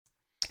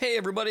Hey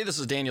everybody, this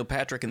is Daniel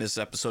Patrick, and this is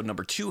episode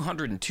number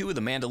 202 of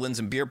the Mandolins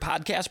and Beer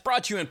podcast,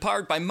 brought to you in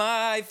part by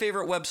my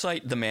favorite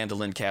website, The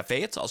Mandolin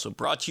Cafe. It's also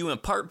brought to you in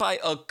part by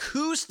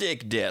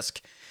Acoustic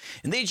Disc,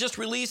 and they just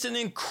released an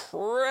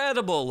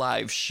incredible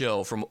live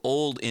show from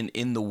Old and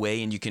In the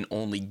Way, and you can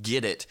only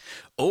get it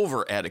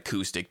over at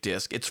Acoustic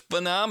Disc. It's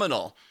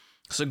phenomenal.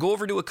 So go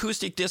over to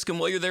Acoustic Disc, and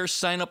while you're there,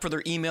 sign up for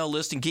their email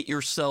list and get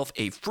yourself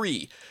a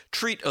free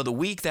treat of the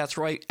week. That's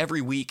right,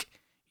 every week.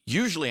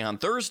 Usually on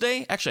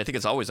Thursday, actually I think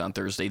it's always on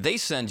Thursday, they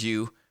send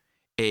you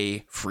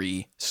a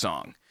free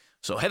song.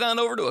 So head on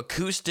over to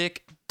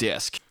Acoustic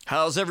Disc.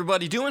 How's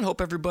everybody doing?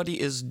 Hope everybody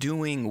is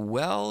doing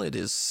well. It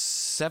is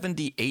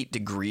 78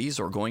 degrees,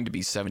 or going to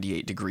be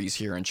 78 degrees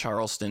here in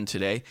Charleston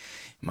today.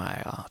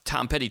 My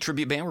Tom Petty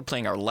tribute band, we're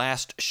playing our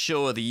last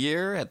show of the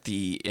year at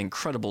the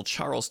incredible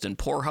Charleston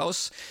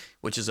Poorhouse,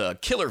 which is a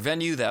killer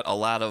venue that a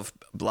lot of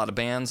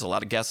bands, a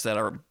lot of guests that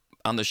are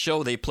on the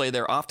show, they play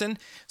there often,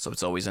 so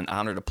it's always an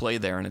honor to play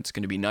there, and it's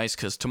going to be nice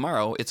because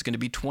tomorrow it's going to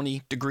be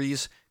 20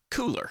 degrees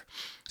cooler.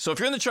 So if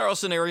you're in the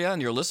Charleston area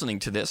and you're listening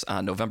to this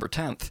on November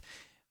 10th,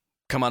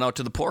 come on out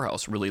to the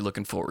Poorhouse. Really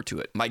looking forward to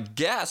it. My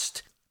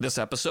guest this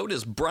episode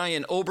is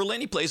Brian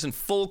Oberlin. He plays in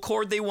full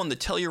chord. They won the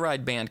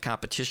Telluride Band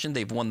competition.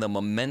 They've won the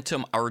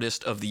Momentum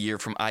Artist of the Year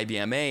from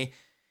IBMA,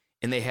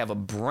 and they have a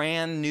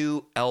brand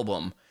new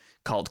album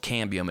called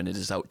Cambium, and it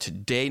is out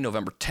today,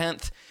 November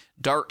 10th.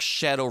 Dark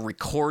Shadow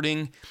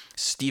Recording,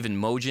 Stephen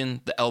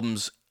Mogen. The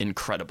album's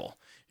incredible.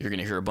 You're going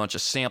to hear a bunch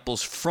of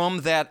samples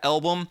from that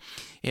album.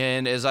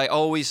 And as I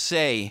always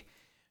say,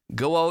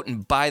 go out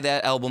and buy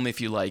that album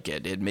if you like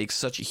it. It makes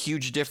such a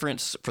huge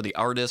difference for the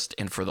artist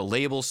and for the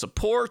label.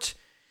 Support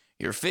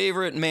your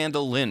favorite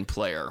mandolin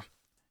player.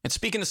 And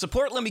speaking of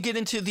support, let me get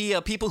into the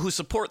people who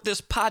support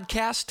this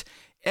podcast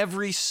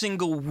every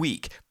single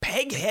week.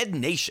 Peghead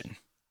Nation.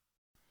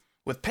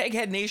 With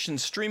Peghead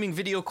Nation's streaming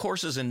video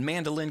courses in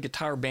mandolin,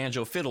 guitar,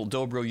 banjo, fiddle,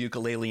 dobro,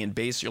 ukulele, and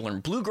bass, you'll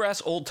learn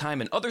bluegrass, old time,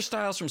 and other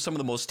styles from some of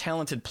the most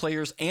talented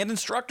players and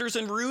instructors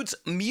in roots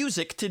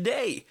music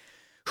today.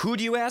 Who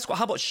do you ask? Well,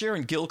 how about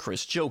Sharon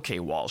Gilchrist, Joe K.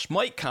 Walsh,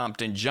 Mike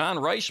Compton, John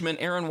Reichman,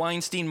 Aaron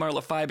Weinstein,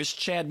 Marla Fibish,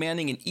 Chad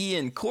Manning, and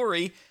Ian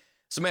Corey?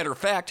 As a matter of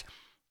fact,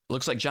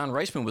 looks like John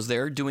Reisman was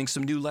there doing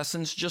some new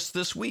lessons just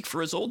this week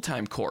for his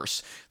old-time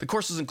course. The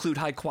courses include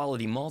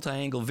high-quality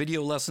multi-angle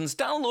video lessons,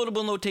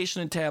 downloadable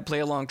notation and tab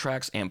play-along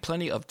tracks, and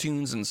plenty of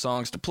tunes and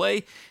songs to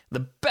play.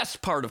 The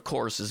best part, of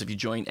course, is if you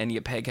join any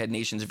of Peghead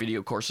Nation's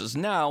video courses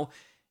now,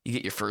 you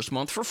get your first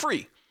month for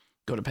free.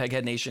 Go to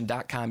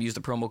pegheadnation.com, use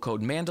the promo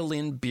code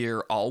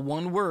MandolinBeer, all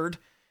one word,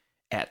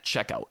 at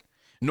checkout.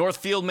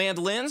 Northfield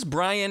Mandolins.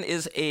 Brian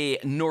is a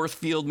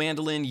Northfield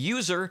mandolin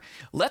user.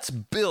 Let's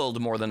build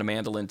more than a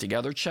mandolin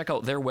together. Check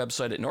out their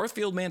website at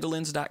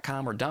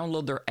northfieldmandolins.com or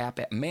download their app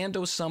at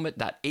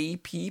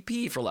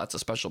mandosummit.app for lots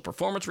of special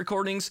performance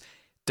recordings,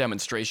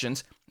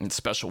 demonstrations, and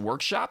special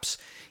workshops.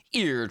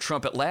 Ear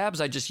Trumpet Labs.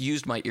 I just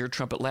used my Ear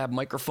Trumpet Lab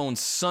microphone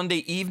Sunday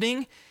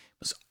evening. It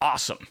was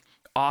awesome.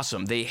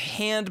 Awesome. They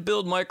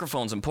hand-build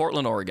microphones in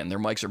Portland, Oregon. Their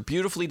mics are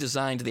beautifully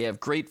designed. They have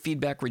great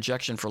feedback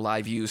rejection for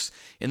live use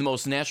in the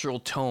most natural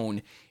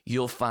tone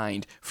you'll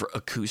find for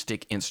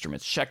acoustic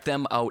instruments. Check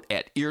them out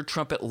at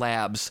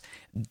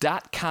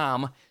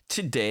eartrumpetlabs.com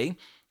today.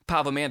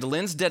 Pava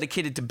Mandolins,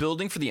 dedicated to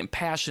building for the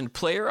impassioned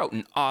player out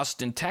in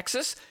Austin,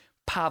 Texas.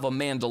 Pava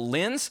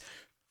Mandolins.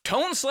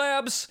 Tone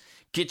slabs.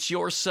 Get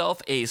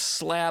yourself a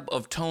slab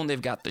of tone. They've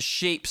got the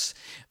shapes,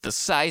 the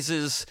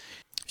sizes.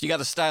 If you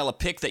got a style of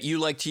pick that you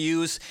like to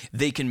use,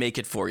 they can make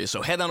it for you.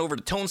 So head on over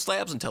to Tone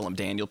Slabs and tell them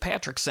Daniel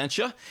Patrick sent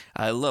you.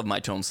 I love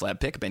my Tone Slab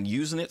pick. I've been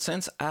using it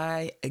since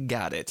I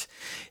got it.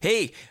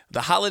 Hey,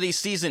 the holiday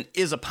season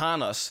is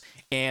upon us,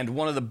 and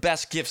one of the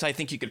best gifts I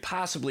think you could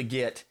possibly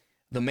get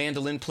the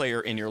mandolin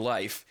player in your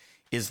life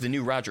is the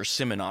new Roger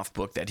Simonoff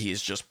book that he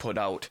has just put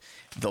out,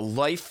 The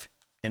Life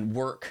and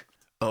Work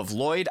of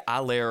Lloyd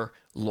Allaire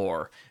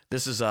Lore.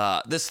 This is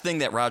this thing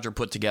that Roger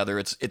put together.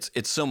 It's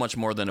so much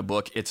more than a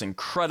book. It's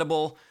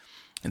incredible,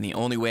 and the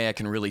only way I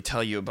can really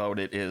tell you about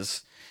it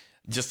is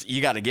just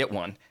you got to get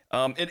one.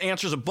 It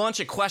answers a bunch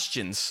of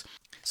questions,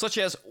 such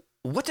as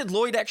what did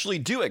Lloyd actually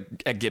do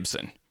at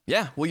Gibson?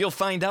 Yeah, well, you'll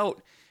find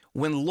out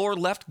when Lore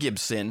left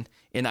Gibson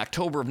in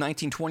October of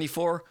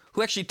 1924,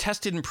 who actually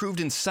tested,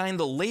 improved, and signed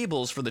the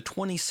labels for the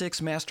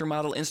 26 master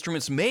model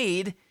instruments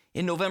made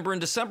in November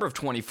and December of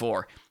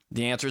 24.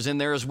 The answer's in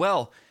there as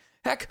well.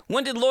 Heck,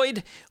 when did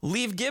Lloyd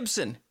leave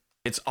Gibson?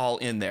 It's all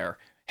in there.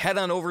 Head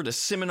on over to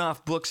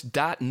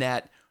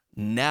SimonoffBooks.net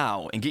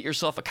now and get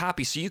yourself a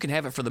copy so you can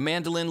have it for the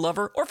mandolin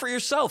lover or for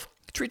yourself.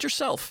 Treat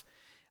yourself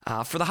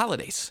for the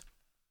holidays.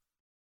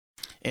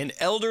 And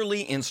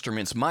Elderly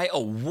Instruments, my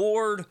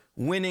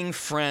award-winning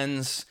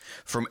friends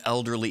from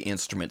Elderly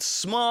Instruments.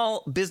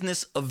 Small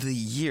Business of the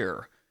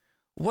Year.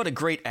 What a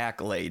great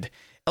accolade.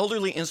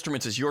 Elderly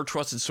Instruments is your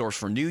trusted source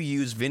for new,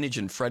 used, vintage,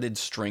 and fretted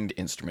stringed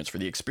instruments. For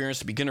the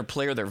experienced beginner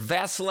player, their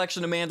vast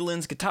selection of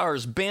mandolins,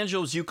 guitars,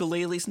 banjos,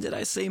 ukuleles, and did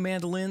I say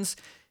mandolins?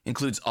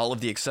 Includes all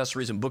of the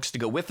accessories and books to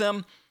go with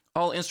them.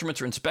 All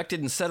instruments are inspected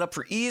and set up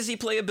for easy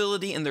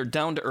playability, and they're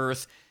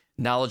down-to-earth,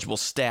 knowledgeable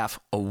staff,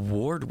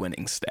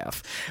 award-winning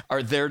staff,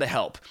 are there to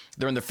help.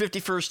 They're in their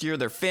 51st year.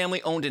 They're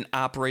family-owned and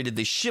operated.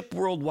 They ship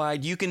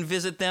worldwide. You can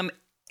visit them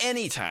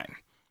anytime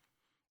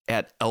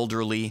at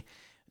elderly.com.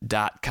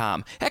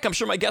 Heck, I'm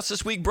sure my guest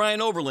this week,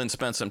 Brian Oberlin,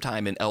 spent some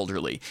time in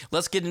Elderly.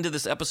 Let's get into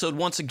this episode.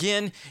 Once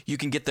again, you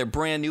can get their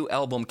brand new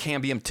album,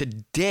 Cambium,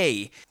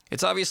 today.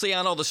 It's obviously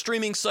on all the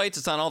streaming sites.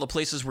 It's on all the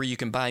places where you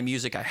can buy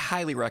music. I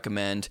highly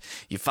recommend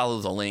you follow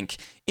the link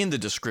in the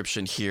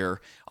description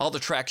here. All the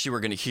tracks you are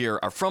going to hear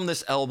are from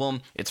this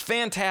album. It's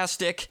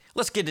fantastic.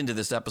 Let's get into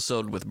this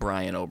episode with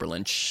Brian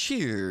Oberlin.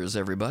 Cheers,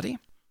 everybody.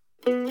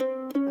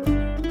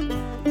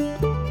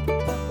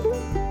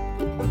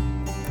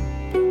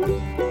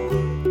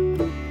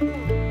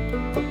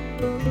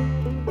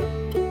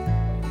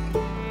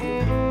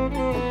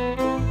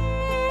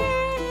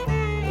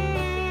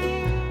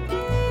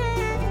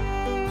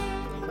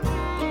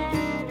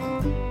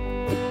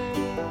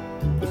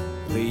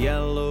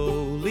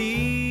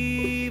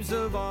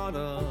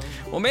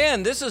 Well,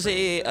 man, this is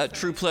a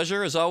true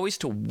pleasure, as always,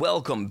 to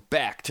welcome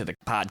back to the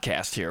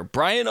podcast here,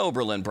 Brian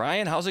Oberlin.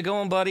 Brian, how's it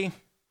going, buddy?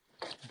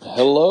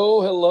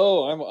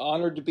 Hello. I'm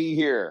honored to be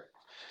here.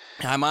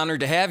 I'm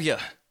honored to have you.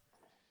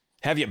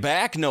 Have you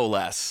back, no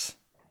less.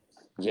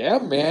 Yeah,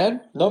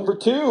 man. Number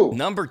two.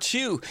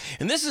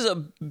 And this is a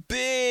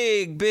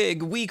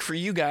big week for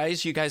you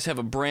guys. You guys have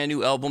a brand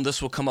new album.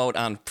 This will come out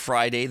on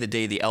Friday, the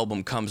day the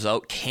album comes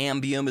out.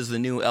 Cambium is the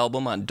new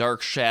album on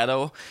Dark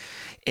Shadow.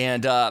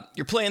 And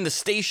you're playing the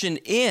Station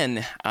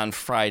Inn on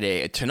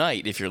Friday,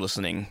 tonight, if you're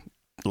listening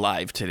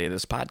live today to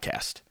this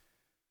podcast.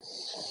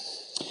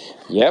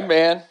 Yeah,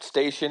 man.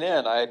 Station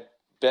Inn. I'd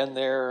been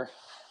there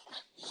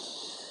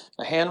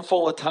a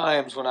handful of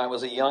times when I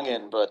was a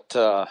youngin', but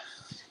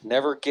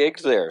never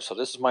gigged there. So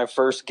this is my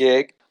first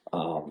gig.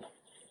 And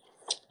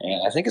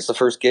I think it's the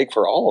first gig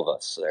for all of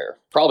us there.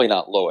 Probably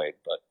not Lloyd,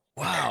 but...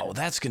 Wow,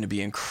 that's going to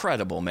be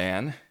incredible,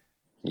 man.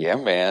 Yeah,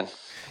 man.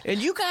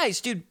 And you guys,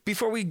 dude,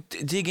 before we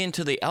dig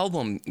into the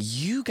album,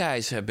 you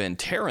guys have been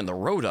tearing the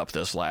road up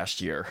this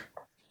last year.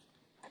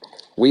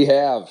 We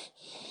have.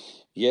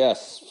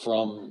 Yes,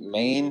 from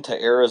Maine to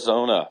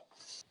Arizona.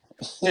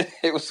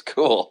 It was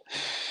cool.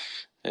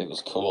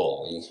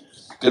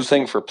 Good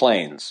thing for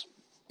planes.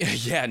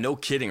 Yeah, no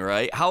kidding,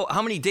 right?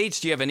 How many dates,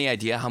 do you have any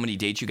idea how many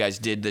dates you guys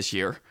did this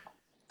year?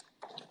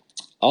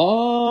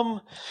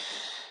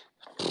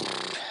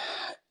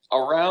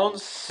 Around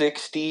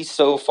 60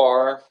 so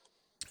far.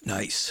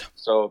 Nice.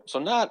 So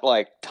not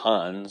like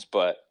tons,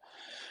 but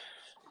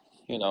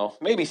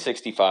maybe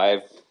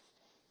 65.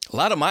 A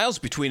lot of miles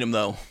between them,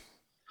 though.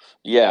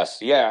 Yes,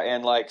 yeah,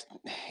 and like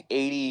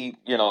 70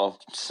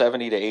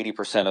 to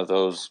 80% of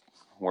those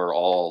were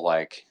all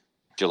like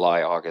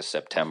July, August,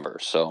 September.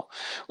 So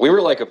we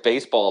were like a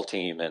baseball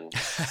team in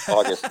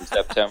August and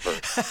September.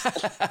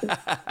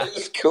 It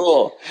was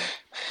cool.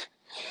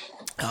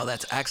 Oh,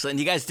 that's excellent.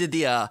 You guys did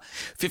the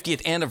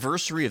 50th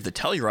anniversary of the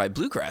Telluride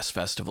Bluegrass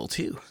Festival,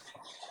 too.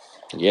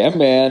 Yeah,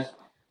 man.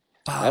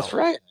 Wow. That's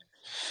right.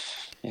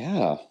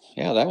 Yeah,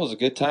 that was a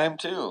good time,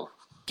 too.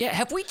 Yeah,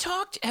 have we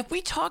talked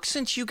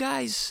since you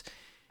guys...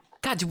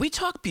 God, did we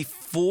talk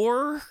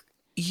before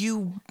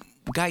you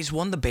guys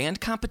won the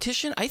band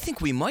competition? I think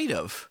we might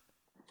have.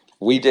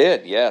 We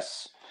did,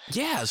 yes.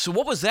 Yeah, so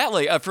what was that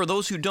like? For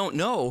those who don't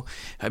know,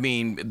 I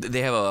mean,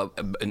 they have a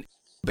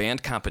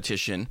band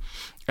competition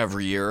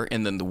every year,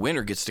 and then the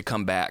winner gets to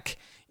come back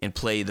and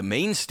play the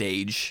main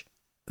stage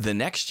the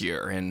next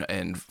year,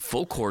 and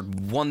Full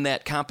Chord won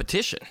that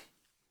competition.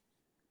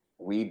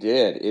 We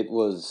did. It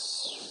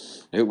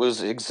was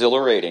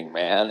exhilarating,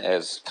 man,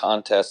 as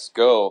contests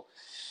go.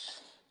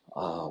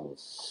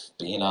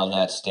 Being on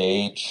that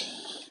stage,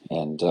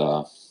 and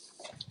it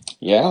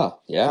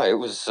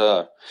was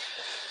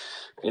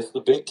it's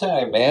the big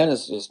time, man,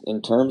 is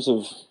in terms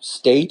of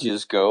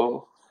stages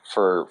go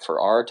for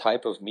our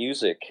type of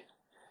music.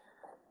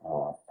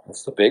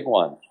 It's the big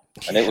one.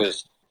 And it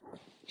was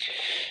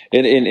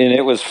and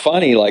it was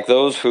funny, like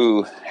those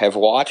who have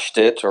watched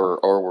it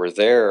or were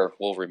there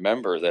will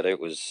remember that it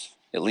was,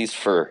 at least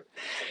for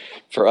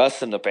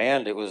us in the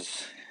band, it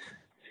was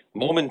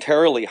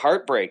momentarily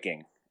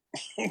heartbreaking.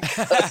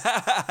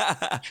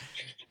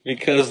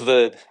 Because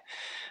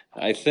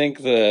I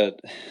think the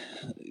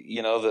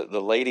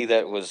lady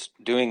that was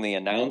doing the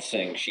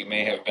announcing, she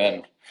may have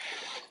been,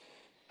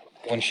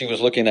 when she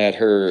was looking at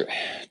her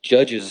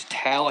judges'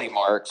 tally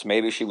marks,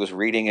 maybe she was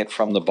reading it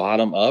from the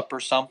bottom up or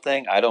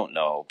something. I don't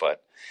know,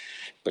 but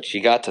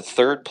she got to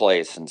third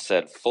place and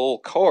said Full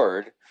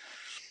Chord.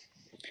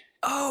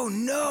 Oh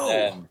no!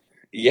 And,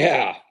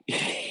 yeah.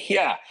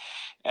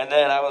 And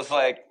then I was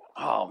like,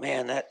 oh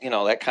man,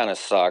 that kind of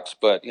sucks.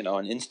 But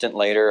an instant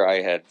later,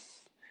 I had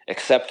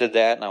accepted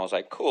that, and I was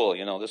like, cool,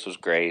 this was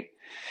great.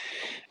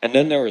 And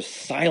then there was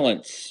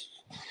silence,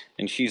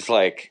 and she's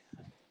like,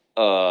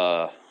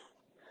 I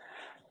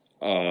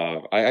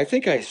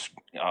think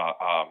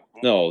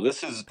no,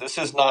 this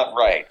is not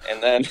right.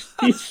 And then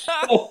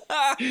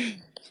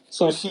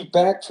so she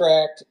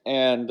backtracked,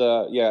 and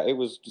it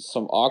was just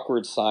some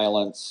awkward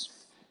silence,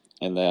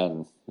 and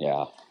then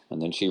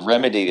she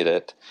remedied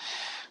it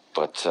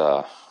But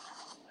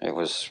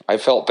I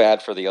felt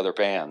bad for the other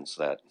bands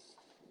that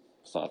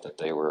thought that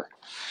they were,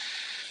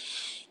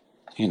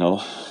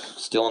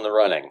 still in the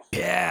running.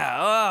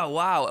 Yeah. Oh,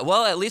 wow.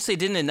 Well, at least they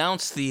didn't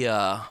announce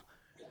the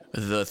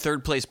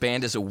third place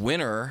band as a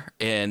winner,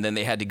 and then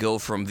they had to go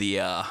from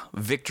the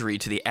victory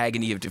to the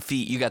agony of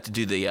defeat. You got to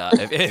do the,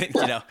 I think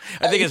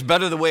it's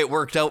better the way it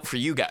worked out for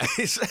you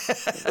guys.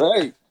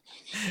 Right.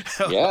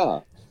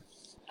 Yeah.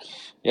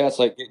 Yeah, it's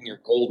like getting your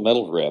gold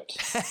medal ripped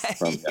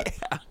from you.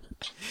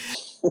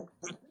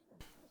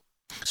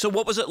 So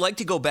what was it like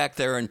to go back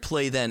there and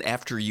play then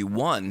after you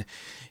won?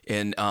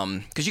 And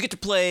because you get to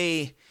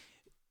play,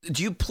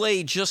 do you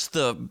play just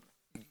a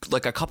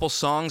couple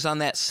songs on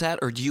that set,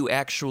 or do you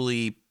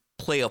actually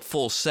play a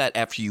full set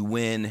after you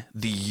win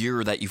the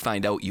year that you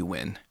find out you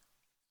win?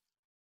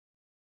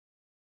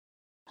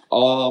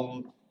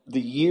 The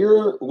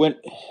year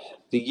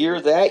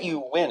that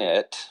you win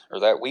it, or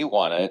that we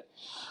won it,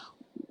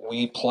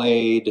 we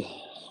played,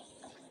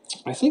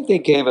 I think they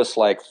gave us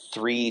like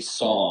 3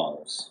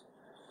 songs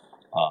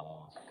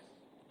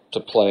to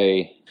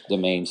play the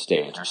main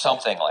stage or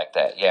something like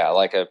that. Yeah,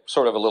 like a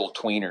sort of a little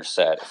tweener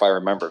set, if I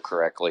remember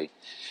correctly.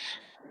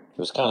 It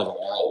was kind of a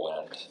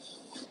whirlwind.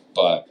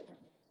 But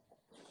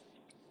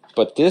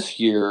this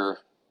year,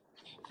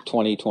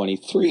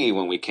 2023,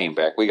 when we came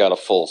back, we got a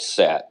full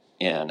set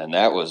in, and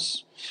that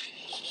was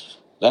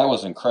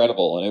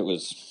incredible. And it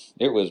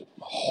was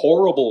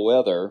horrible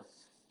weather.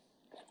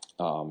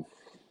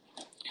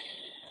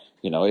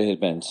 It had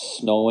been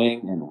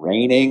snowing and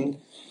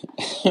raining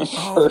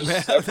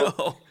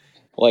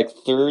like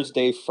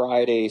Thursday,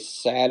 Friday,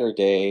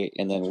 Saturday,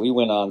 and then we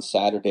went on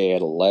Saturday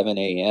at 11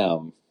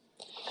 a.m.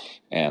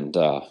 And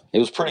it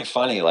was pretty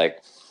funny.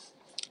 Like,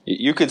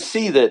 you could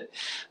see that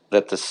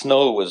the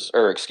snow was,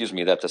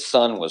 that the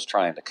sun was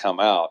trying to come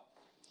out.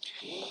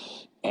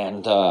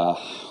 And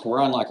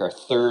we're on like our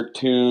 3rd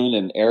tune,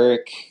 and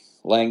Eric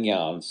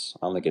Langyans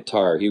on the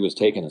guitar, he was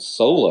taking a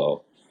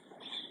solo.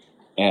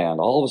 And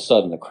all of a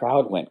sudden, the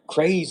crowd went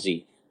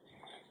crazy.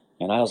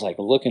 And I was like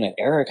looking at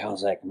Eric. I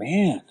was like,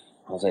 man.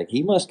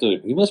 He must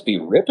be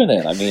ripping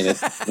it. I mean, it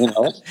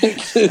sounds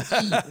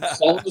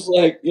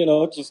like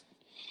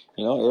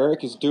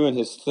Eric is doing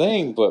his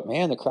thing. But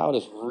man, the crowd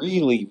is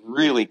really,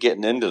 really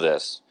getting into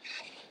this.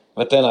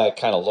 But then I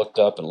kind of looked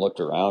up and looked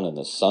around, and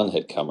the sun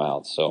had come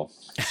out. So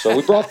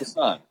we brought the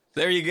sun.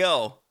 There you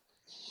go.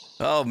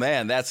 Oh,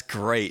 man, that's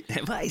great.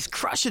 He's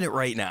crushing it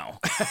right now.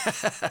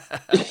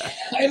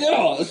 I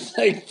know. It's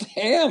like,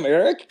 damn,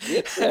 Eric.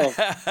 Get some.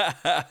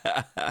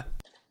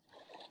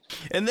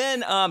 And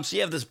then, so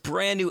you have this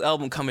brand new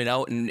album coming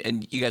out,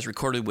 and you guys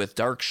recorded with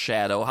Dark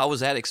Shadow. How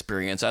was that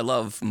experience? I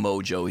love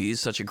Mojo. He's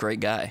such a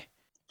great guy.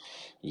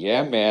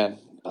 Yeah, man.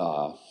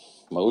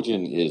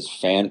 Mojin is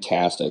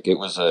fantastic. It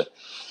was a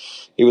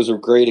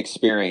great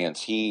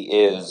experience. He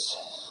is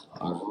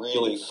a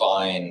really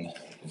fine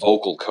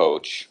vocal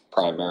coach,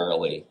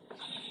 primarily.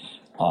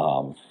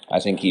 I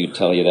think he'd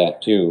tell you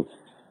that too.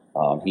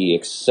 He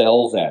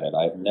excels at it.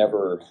 I've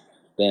never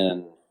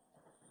been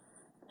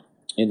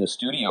in the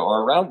studio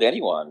or around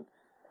anyone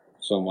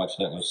so much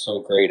that was so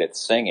great at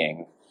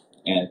singing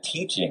and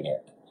teaching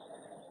it.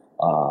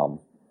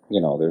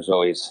 There's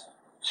always,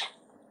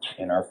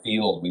 in our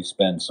field, we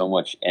spend so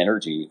much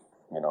energy,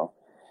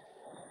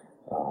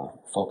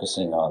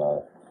 focusing on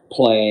our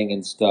playing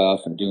and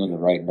stuff and doing the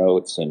right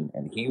notes.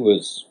 And he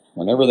was,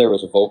 whenever there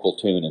was a vocal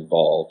tune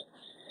involved,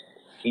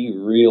 he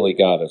really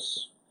got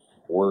us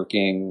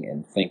working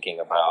and thinking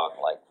about,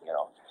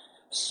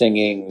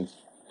 singing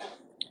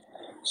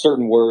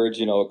certain words,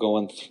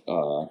 going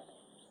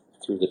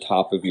through the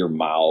top of your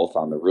mouth,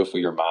 on the roof of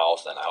your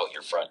mouth, and out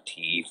your front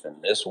teeth.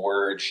 And this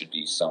word should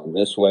be sung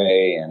this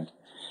way. And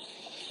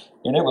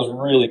it was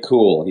really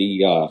cool.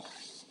 He,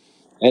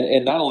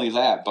 and not only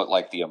that, but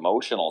like the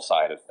emotional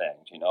side of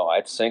things.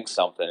 I'd sing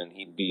something, and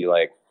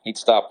he'd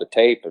stop the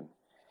tape, and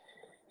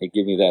he'd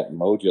give me that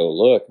Mojo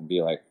look and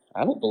be like,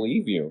 I don't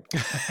believe you.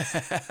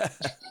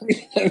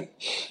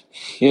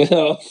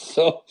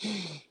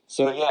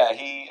 So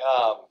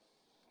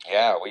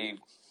yeah,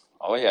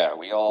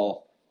 we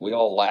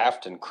all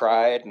laughed and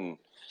cried and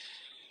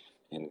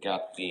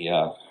got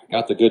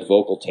the good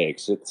vocal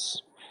takes.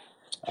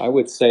 I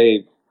would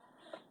say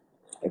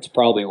it's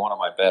probably one of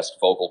my best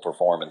vocal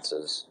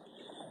performances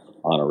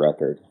on a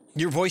record.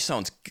 Your voice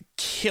sounds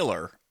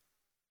killer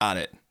on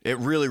it. It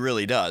really,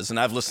 really does. And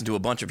I've listened to a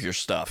bunch of your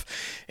stuff,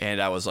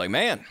 and I was like,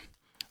 man,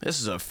 this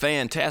is a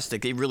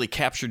fantastic. They really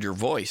captured your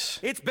voice.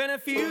 It's been a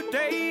few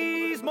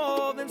days,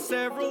 more than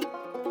several,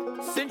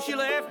 since you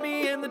left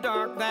me in the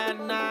dark that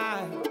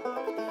night.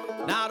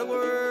 Not a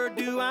word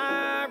do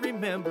I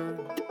remember.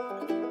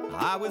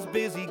 I was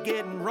busy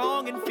getting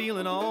wrong and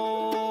feeling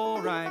all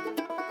right.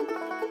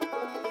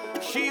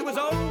 She was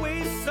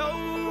always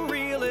so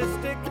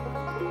realistic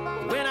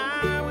when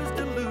I was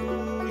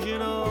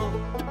delusional.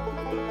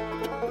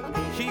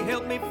 She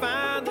helped me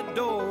find the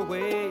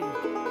doorway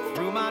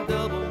through my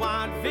double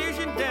wide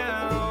vision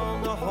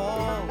down the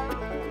hall.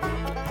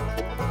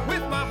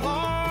 With my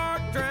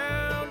heart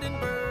drowned in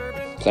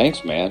bourbon,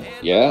 Thanks, man.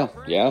 Yeah,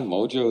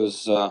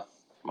 Mojo's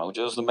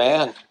the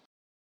man.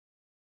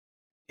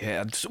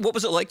 Yeah. So what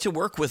was it like to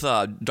work with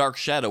Dark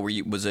Shadow?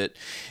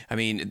 I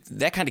mean,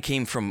 that kind of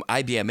came from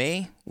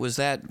IBMA. Was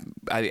that?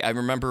 I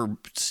remember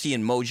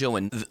seeing Mojo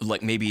and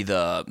like maybe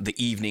the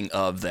evening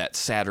of that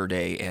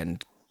Saturday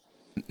and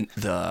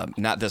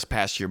not this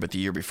past year, but the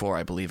year before,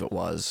 I believe it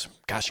was.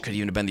 Gosh, it could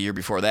even have been the year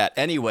before that.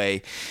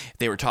 Anyway,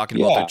 they were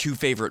talking about their two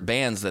favorite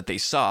bands that they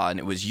saw, and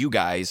it was you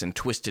guys and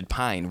Twisted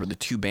Pine were the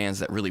two bands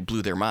that really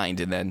blew their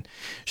mind. And then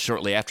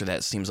shortly after that,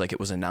 it seems like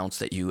it was announced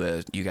that you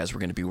guys were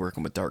going to be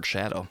working with Dark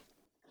Shadow.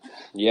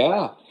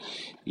 Yeah,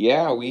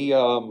 we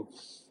I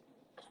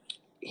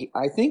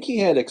think he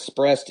had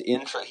expressed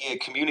interest. He had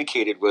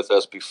communicated with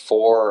us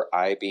before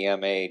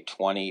IBMA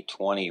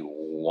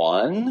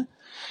 2021.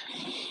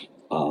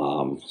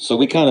 So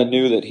we kind of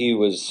knew that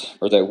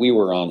that we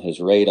were on his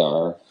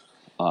radar,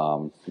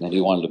 and he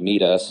wanted to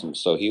meet us, and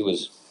so he would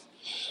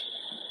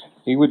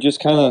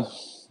just kind of,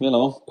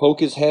 poke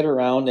his head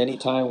around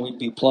anytime we'd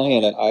be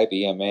playing at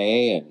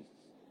IBMA, and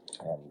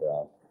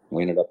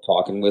we ended up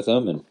talking with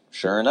him, and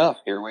sure enough,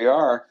 here we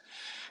are.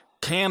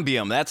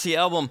 Cambium, that's the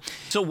album.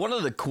 So one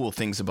of the cool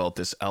things about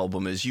this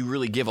album is you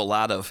really give a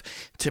lot of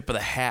tip of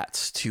the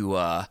hats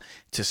to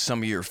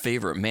some of your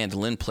favorite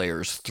mandolin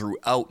players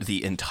throughout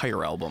the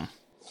entire album.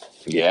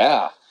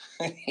 Yeah.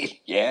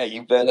 Yeah,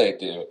 you bet I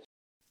do.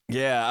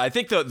 Yeah, I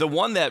think the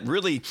one that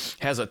really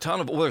has a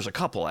ton of, well, there's a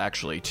couple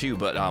actually too,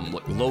 but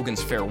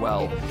Logan's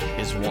Farewell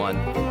is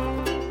one.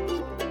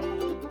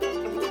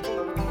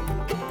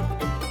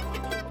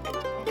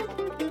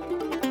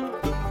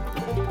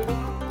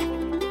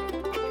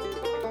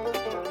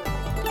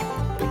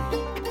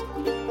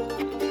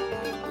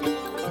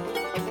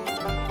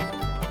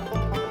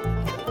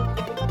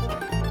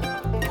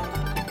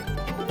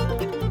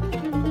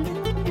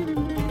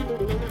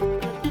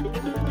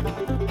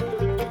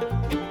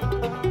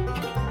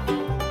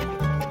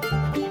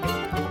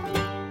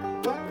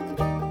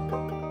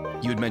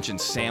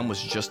 Mentioned Sam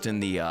was just in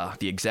the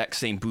exact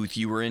same booth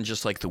you were in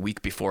just like the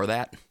week before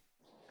that.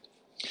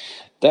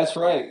 That's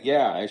right.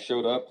 Yeah, I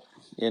showed up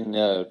in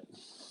the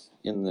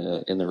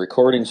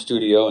recording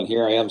studio, and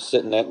here I am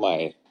sitting at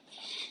my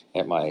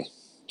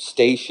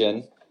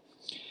station,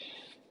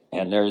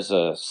 and there's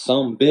a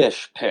some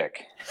bish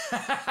pick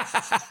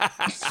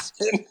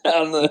sitting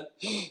on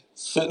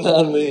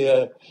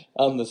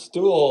the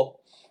stool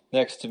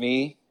next to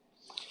me,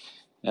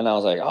 and I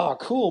was like, "Oh,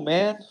 cool,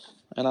 man!"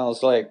 And I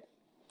was like,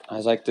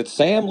 did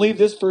Sam leave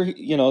this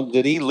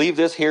did he leave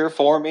this here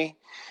for me?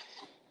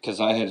 Because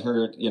I had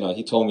heard,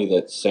 he told me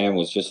that Sam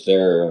was just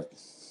there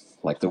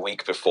like the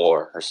week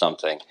before or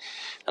something.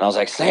 And I was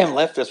like, Sam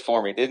left this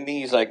for me, didn't he?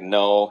 He's like,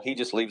 no, he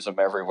just leaves them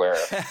everywhere.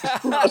 I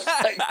was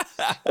like,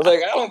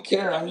 I don't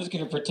care. I'm just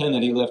going to pretend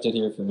that he left it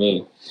here for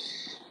me.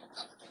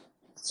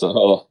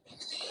 So,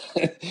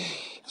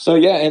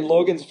 yeah, and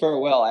Logan's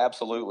Farewell,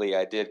 absolutely.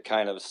 I did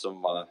kind of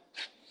some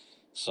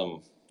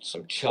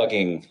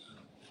chugging.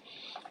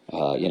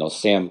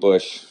 Sam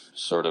Bush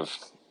sort of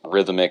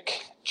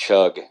rhythmic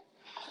chug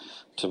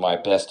to my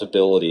best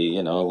ability.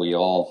 We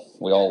all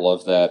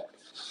love that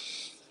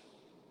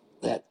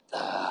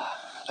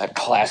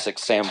classic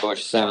Sam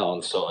Bush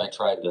sound. So I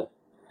tried to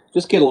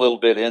just get a little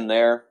bit in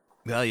there.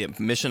 Well, yeah,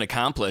 mission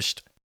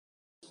accomplished.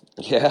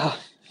 Yeah.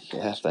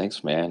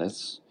 Thanks, man.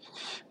 It's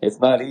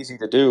not easy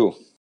to do.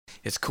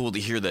 It's cool to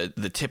hear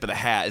the tip of the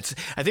hat.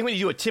 I think when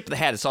you do a tip of the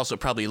hat, it's also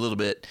probably a little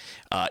bit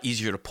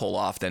easier to pull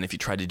off than if you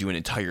tried to do an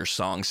entire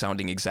song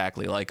sounding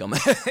exactly like them.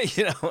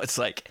 It's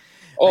like,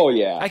 oh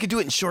yeah, I could do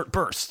it in short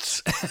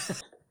bursts.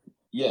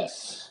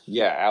 Yes,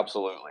 yeah,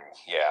 absolutely,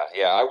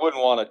 yeah. I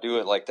wouldn't want to do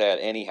it like that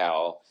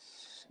anyhow.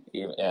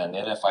 And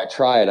if I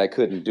tried, I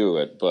couldn't do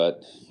it.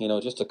 But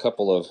just a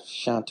couple of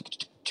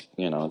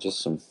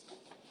just a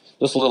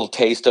little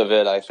taste of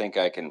it. I think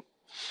I can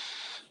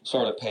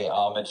sort of pay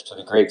homage to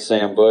the great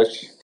Sam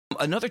Bush.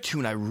 Another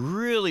tune I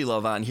really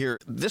love on here,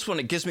 this one,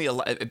 it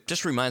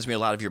just reminds me a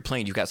lot of your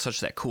playing. You've got such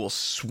that cool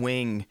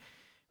swing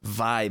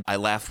vibe. I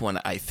laughed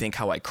when I think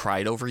how I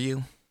cried over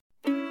you.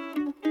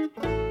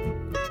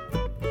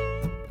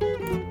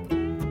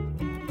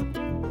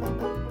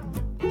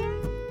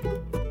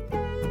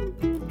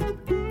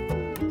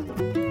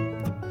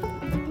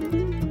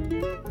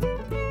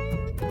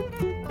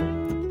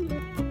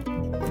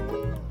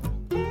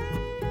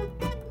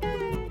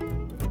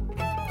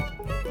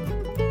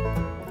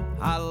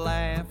 I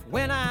laugh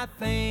when I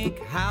think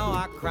how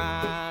I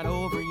cried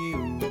over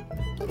you.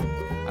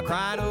 I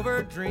cried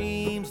over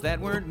dreams that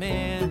weren't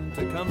meant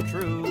to come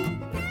true.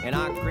 And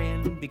I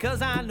grin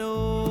because I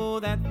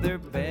know that they're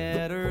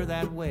better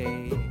that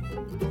way.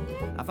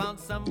 I found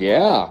some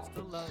to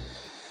love.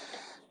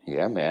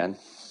 Yeah, man.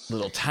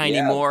 Little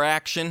Tiny Moore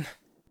action.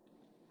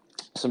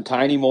 Some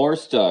Tiny Moore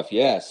stuff,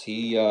 yes.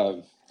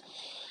 Tiny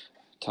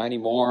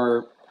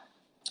Moore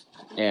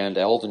and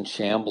Eldon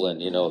Chamblin,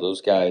 those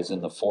guys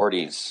in the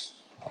 40s.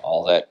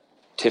 All that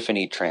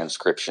Tiffany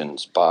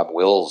transcriptions, Bob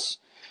Wills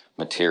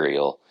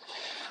material.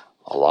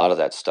 A lot of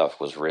that stuff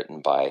was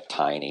written by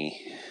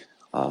Tiny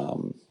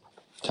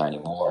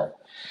Moore.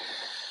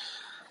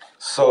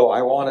 So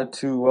I wanted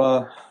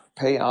to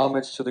pay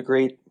homage to the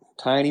great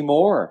Tiny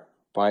Moore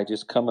by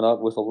just coming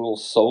up with a little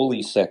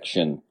solo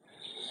section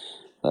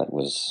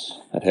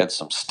that had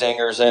some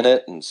stingers in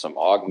it and some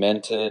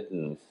augmented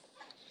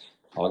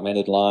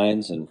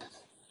lines and.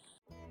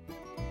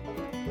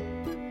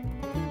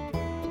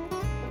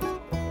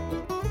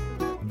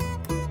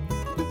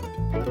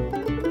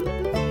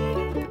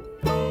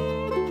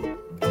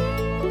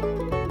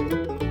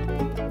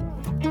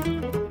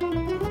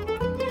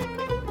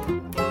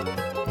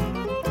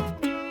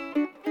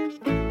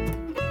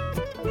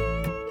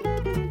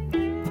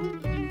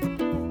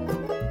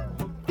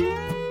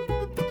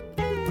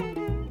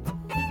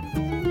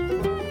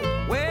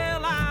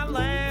 Well, I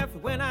laugh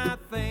when I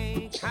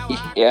think how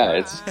I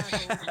Yeah,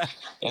 cried.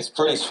 it's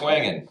pretty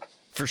swinging.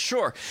 For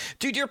sure.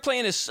 Dude, your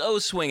playing is so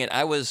swinging.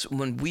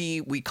 When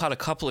we caught a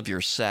couple of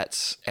your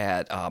sets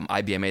at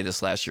IBMA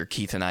this last year,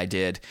 Keith and I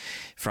did,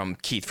 from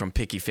Keith from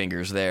Picky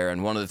Fingers there,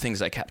 and one of the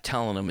things I kept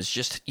telling him is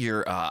just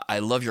I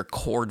love your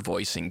chord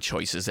voicing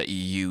choices that you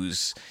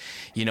use.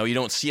 You know, you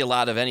don't see a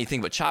lot of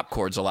anything but chop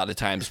chords a lot of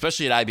times,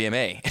 especially at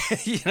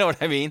IBMA. You know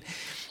what I mean?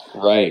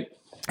 Right.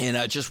 And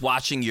just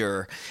watching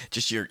the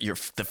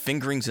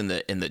fingerings and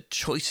the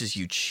choices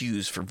you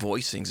choose for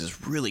voicings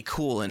is really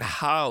cool, and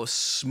how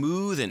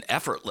smooth and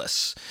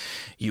effortless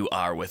you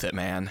are with it,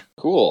 man.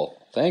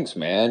 Cool. Thanks,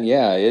 man.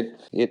 Yeah,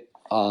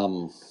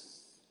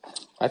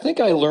 I think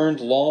I learned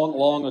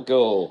long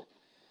ago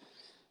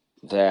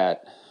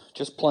that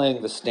just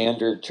playing the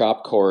standard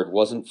chop chord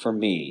wasn't for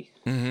me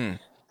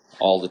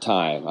all the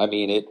time. I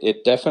mean,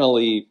 it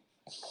definitely,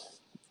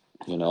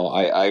 you know,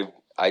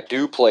 I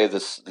do play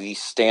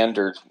these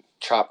standard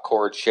chop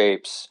chord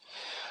shapes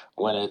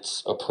when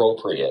it's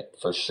appropriate,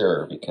 for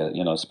sure, because,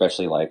 you know,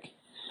 especially like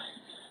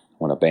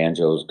when a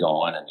banjo's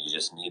going and you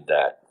just need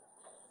that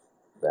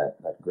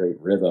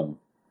great rhythm,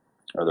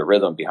 or the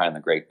rhythm behind the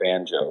great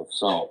banjo.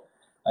 So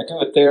I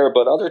do it there,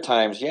 but other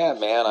times, yeah,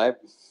 man,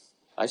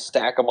 I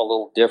stack them a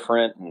little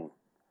different, and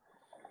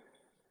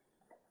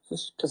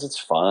just because it's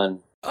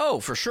fun.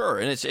 Oh, for sure.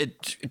 And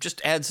it just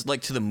adds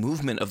like to the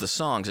movement of the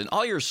songs. And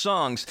all your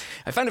songs,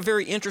 I find it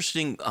very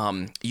interesting.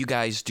 You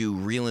guys do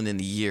Reelin' in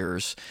the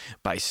Years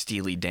by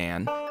Steely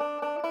Dan.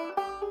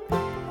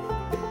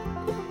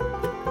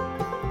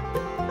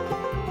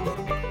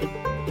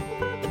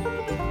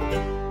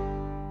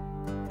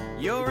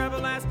 Your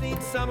everlasting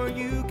summer,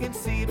 you can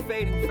see it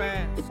fading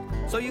fast.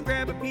 So you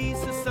grab a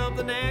piece of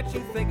something that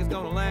you think is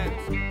gonna last.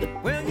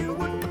 Well, you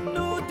wouldn't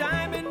know a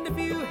diamond if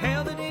you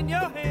held it in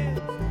your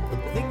hands. The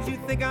things you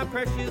think are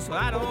precious, well,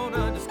 I don't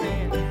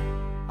understand.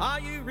 Are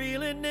you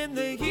reeling in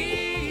the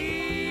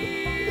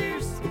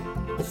years,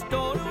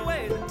 stored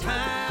away the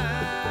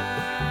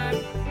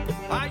time?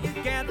 Are you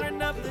gathering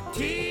up the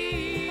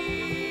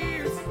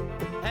tears?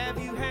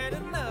 Have you had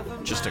enough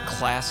of Just a mine?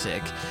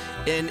 classic.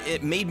 And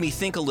it made me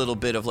think a little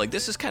bit of like,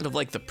 this is kind of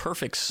like the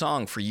perfect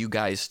song for you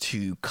guys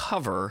to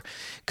cover,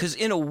 because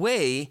in a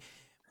way,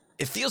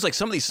 it feels like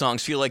some of these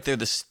songs feel like they're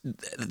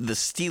the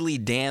Steely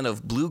Dan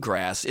of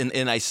bluegrass,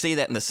 and I say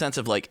that in the sense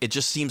of like, it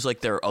just seems like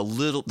there's a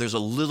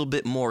little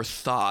bit more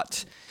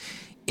thought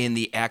in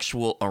the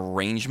actual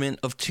arrangement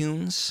of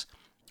tunes.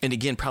 And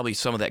again, probably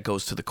some of that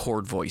goes to the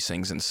chord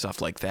voicings and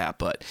stuff like that,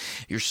 but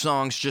your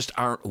songs just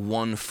aren't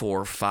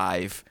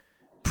 1-4-5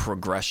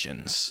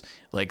 progressions.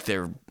 Like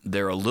they're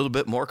a little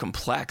bit more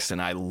complex,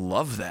 and I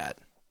love that.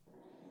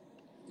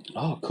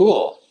 Oh,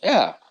 cool.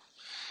 Yeah.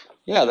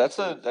 Yeah, that's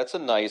a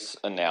nice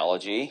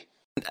analogy.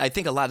 I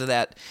think a lot of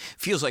that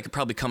feels like it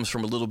probably comes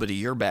from a little bit of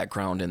your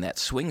background in that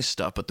swing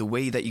stuff, but the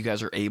way that you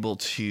guys are able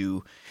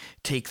to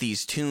take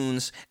these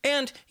tunes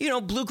and, you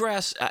know,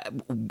 bluegrass,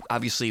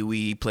 obviously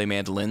we play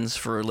mandolins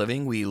for a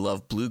living. We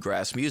love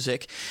bluegrass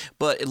music,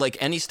 but like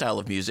any style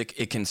of music,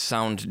 it can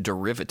sound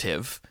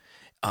derivative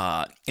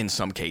in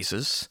some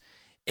cases.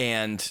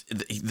 And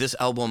this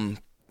album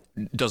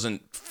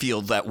doesn't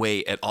feel that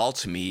way at all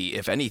to me.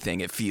 If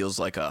anything, it feels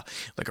like a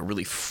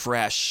really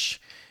fresh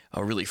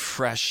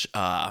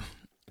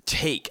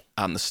take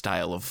on the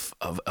style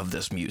of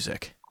this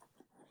music.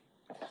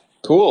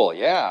 Cool.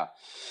 Yeah.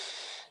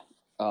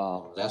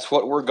 That's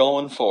what we're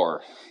going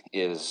for.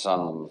 Is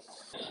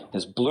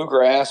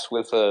bluegrass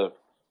with a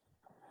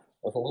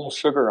little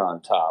sugar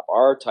on top.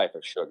 Our type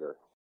of sugar.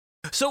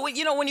 So,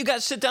 you know, when you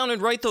guys sit down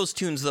and write those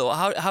tunes, though,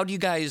 how do you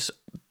guys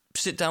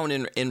sit down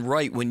and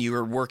write when you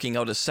are working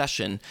out a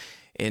session?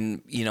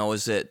 And, you know,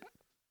 is it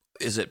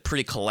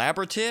pretty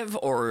collaborative,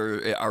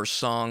 or are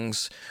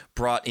songs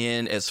brought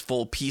in as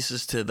full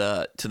pieces to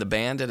the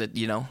band?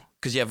 You know,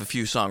 because you have a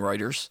few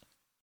songwriters.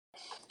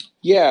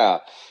 Yeah.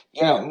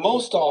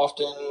 Most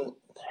often,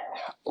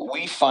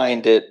 we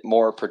find it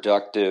more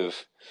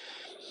productive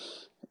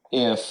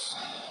if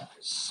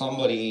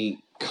somebody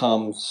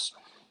comes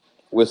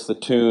with the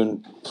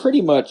tune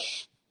pretty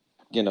much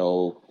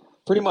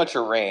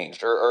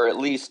arranged, or at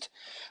least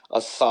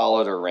a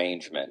solid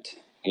arrangement.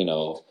 You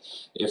know,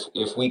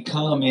 if we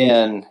come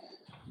in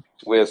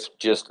with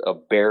just a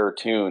bare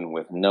tune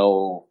with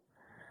no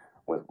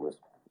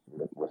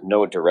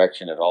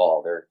direction at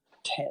all, there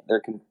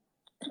can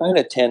kind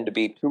of tend to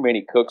be too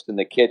many cooks in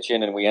the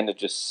kitchen, and we end up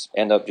just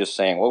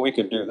saying, well, we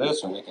could do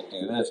this and we could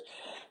do this.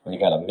 We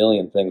got a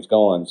million things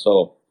going.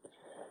 So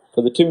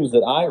for the tunes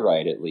that I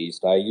write, at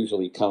least,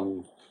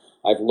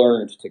 I've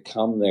learned to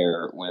come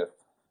there with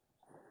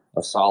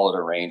a solid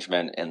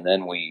arrangement, and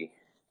then we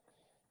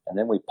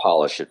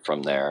polish it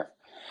from there.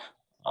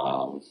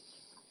 All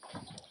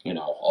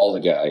the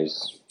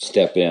guys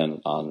step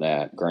in on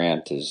that.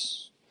 Grant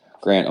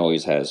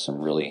always has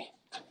some really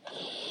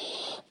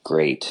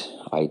great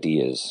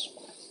ideas.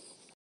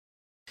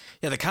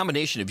 Yeah, the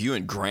combination of you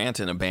and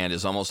Grant in a band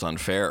is almost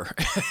unfair.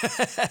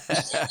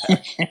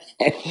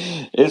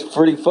 It's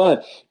pretty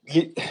fun.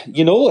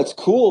 You know what's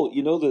cool?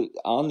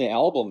 On the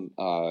album,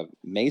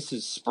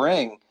 Mace's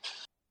Spring.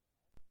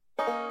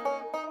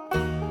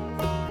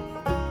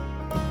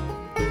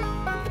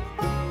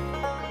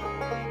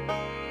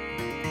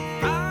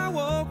 I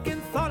woke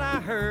and thought I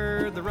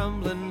heard the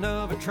rumbling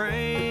of a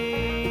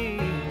train.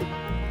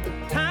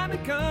 Time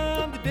had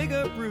come to dig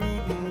up root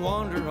and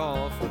wander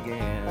off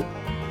again.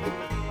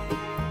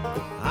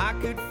 I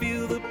could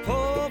feel the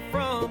pull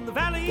from the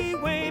valley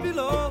way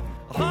below.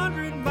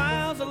 100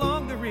 miles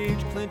along the ridge,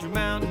 Clincher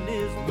Mountain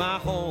is my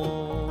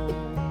home.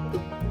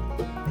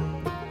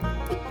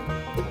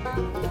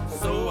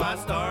 So I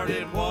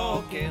started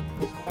walking,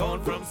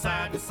 going from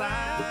side to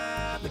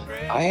side.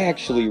 I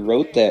actually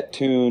wrote that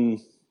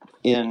tune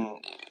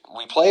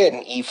we play it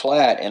in E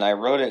flat, and I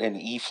wrote it in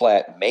E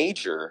flat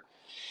major,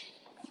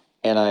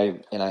 and I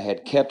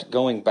had kept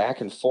going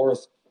back and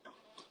forth.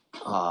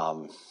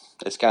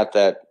 It's got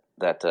that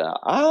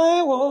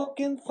I woke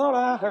and thought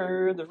I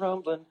heard the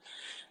rumbling.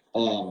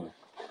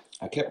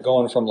 I kept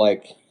going from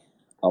like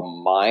a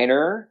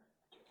minor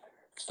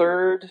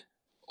third,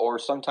 or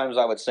sometimes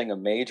I would sing a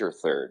major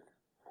third.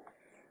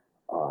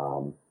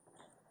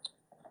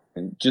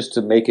 And just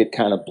to make it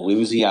kind of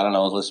bluesy, I don't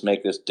know, let's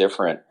make this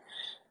different.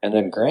 And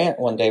then Grant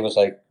one day was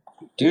like,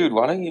 dude,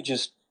 why don't you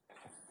just,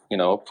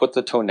 put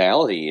the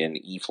tonality in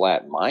E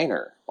flat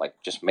minor, like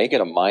just make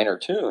it a minor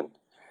tune.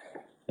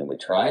 And we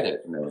tried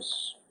it, and it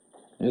was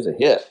a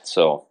hit.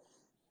 So.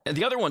 And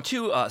the other one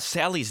too,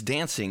 Sally's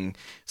Dancing,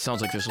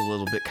 sounds like there's a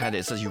little bit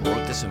it says you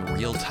wrote this in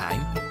real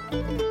time.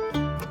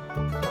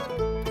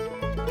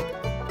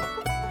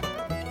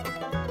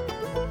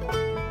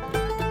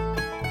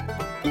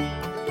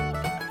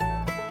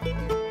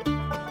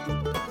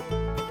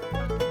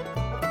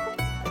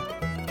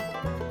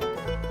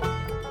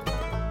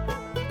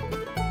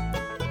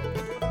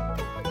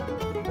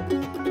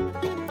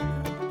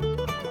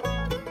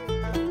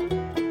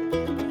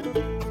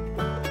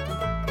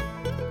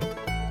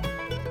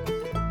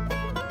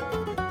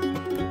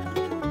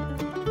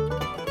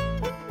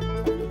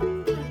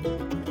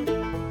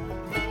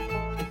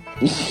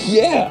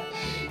 Yeah.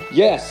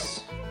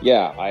 Yes.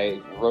 Yeah, I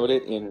wrote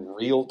it in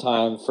real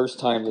time. First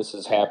time this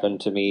has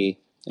happened to me,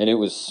 and it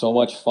was so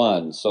much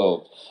fun.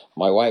 So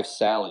my wife,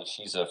 Sally,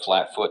 she's a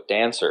flat foot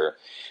dancer,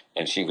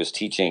 and she was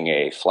teaching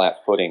a flat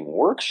footing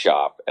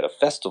workshop at a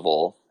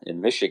festival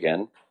in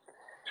Michigan.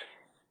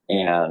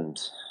 And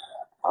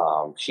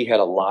she had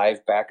a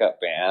live backup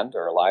band,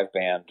 or a live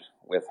band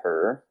with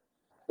her,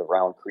 the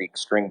Round Creek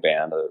String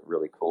Band, a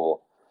really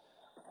cool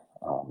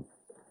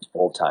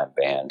old-time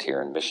band here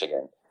in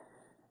Michigan.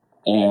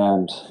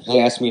 And they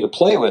asked me to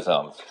play with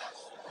them,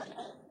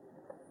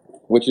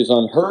 which is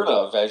unheard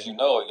of, as you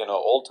know.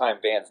 Old-time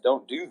bands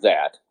don't do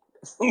that.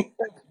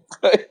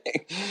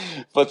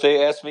 But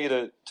they asked me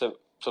to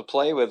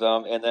play with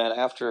them, and then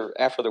after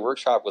the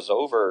workshop was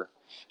over,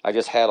 I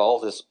just had all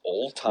this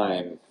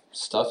old-time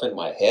stuff in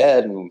my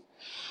head, and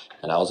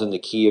I was in the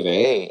key of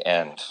A,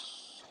 and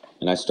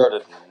I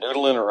started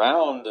noodling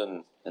around,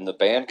 and the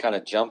band kind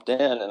of jumped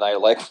in, and I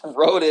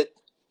wrote it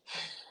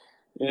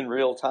in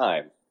real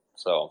time.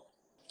 So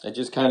it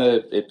just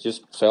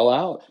fell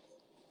out.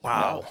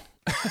 Wow.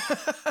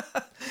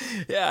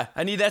 Yeah,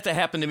 I need that to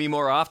happen to me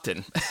more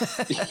often.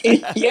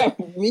 Yeah,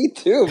 me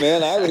too,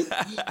 man.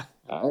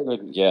 I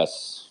would,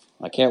 yes.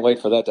 I can't wait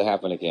for that to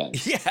happen again.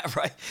 Yeah,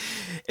 right.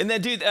 And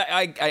then, dude,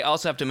 I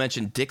also have to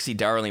mention Dixie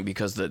Darling,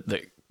 because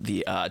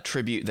the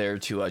tribute there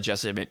to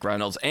Jesse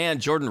McReynolds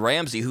and Jordan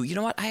Ramsey, who, you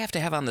know what, I have to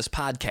have on this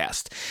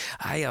podcast.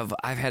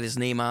 I've had his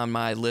name on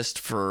my list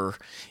for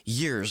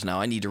years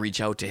now. I need to reach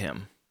out to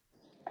him.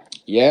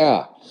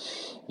 Yeah,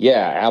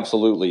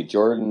 absolutely.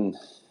 Jordan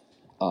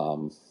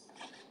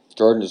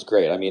is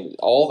great. I mean,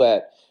 all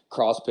that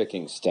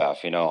cross-picking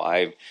stuff,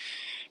 I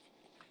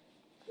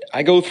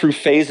go through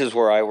phases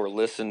where I will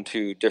listen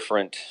to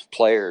different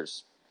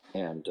players,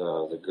 and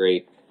the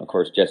great, of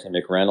course, Jesse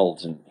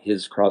McReynolds, and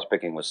his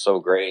cross-picking was so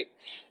great.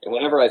 And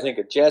whenever I think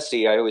of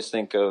Jesse, I always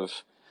think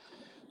of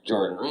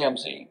Jordan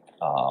Ramsey.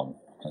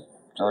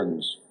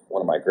 Jordan's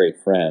one of my great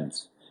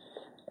friends,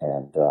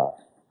 and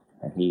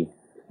he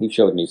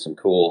showed me some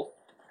cool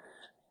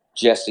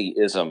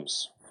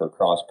Jesse-isms for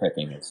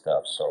cross-picking and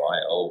stuff. So I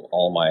owe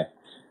all my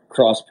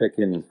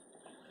cross-picking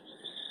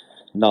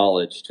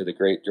knowledge to the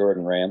great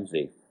Jordan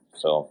Ramsey.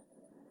 So,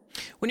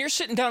 When you're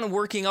sitting down and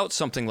working out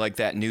something like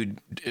that new,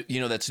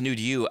 that's new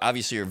to you,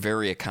 obviously you're a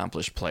very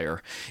accomplished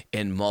player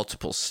in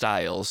multiple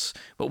styles.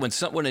 But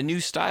when a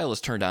new style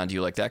is turned on to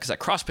you like that, because that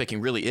cross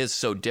picking really is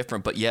so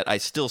different, but yet I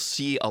still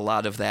see a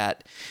lot of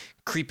that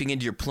creeping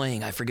into your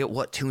playing. I forget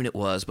what tune it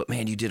was, but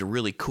man, you did a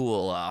really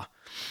cool.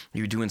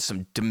 You were doing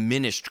some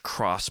diminished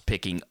cross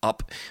picking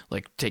up,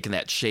 like taking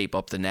that shape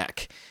up the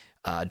neck.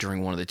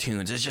 During one of the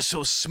tunes. It's just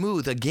so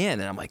smooth again.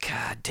 And I'm like,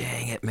 God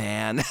dang it,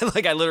 man.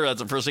 Like that's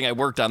the first thing I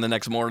worked on the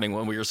next morning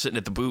when we were sitting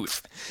at the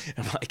booth.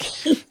 I'm like,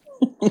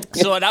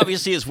 so it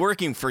obviously is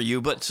working for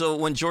you. But so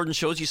when Jordan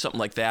shows you something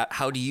like that,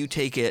 how do you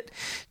take it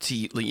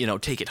to,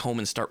 take it home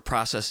and start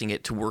processing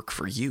it to work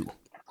for you?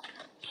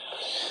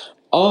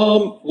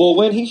 Well,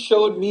 when he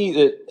showed me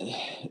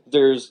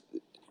that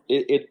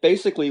it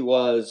basically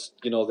was,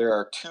 there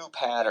are two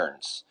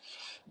patterns.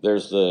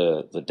 There's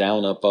the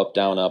down, up, up,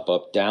 down, up,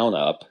 up, down,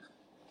 up,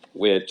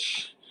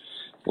 which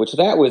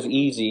that was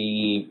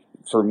easy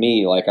for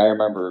me. Like I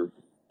remember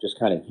just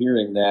kind of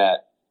hearing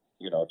that,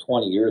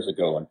 20 years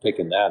ago and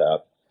picking that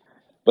up.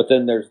 But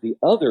then there's the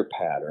other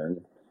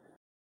pattern.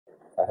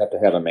 I have to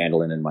have a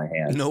mandolin in my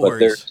hand. No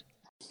worries.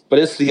 But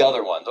it's the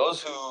other one.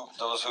 Those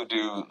who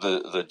do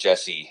the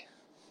Jesse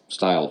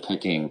style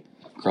picking,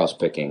 cross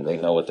picking, they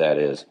know what that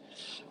is.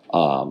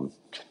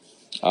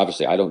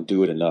 Obviously, I don't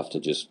do it enough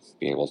to just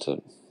be able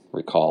to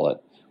recall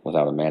it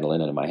without a mandolin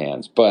in my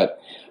hands. But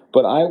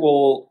I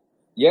will,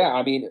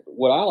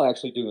 what I'll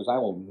actually do is I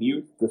will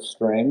mute the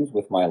strings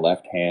with my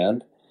left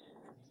hand,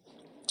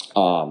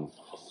 so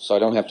I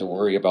don't have to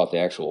worry about the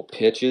actual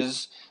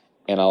pitches,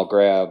 and I'll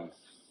grab,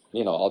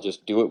 I'll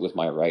just do it with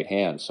my right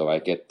hand, so I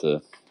get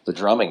the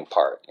drumming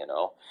part,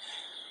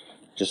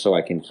 just so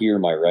I can hear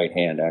my right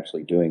hand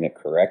actually doing it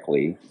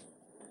correctly,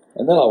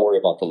 and then I'll worry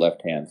about the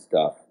left hand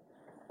stuff.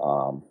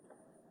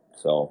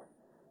 So,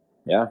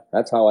 yeah,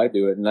 that's how I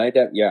do it, and I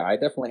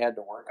definitely had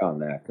to work on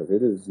that because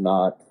it's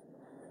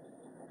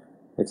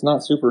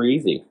not super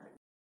easy.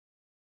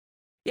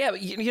 Yeah,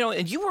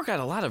 and you work out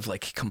a lot of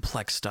like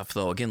complex stuff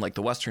though. Again, like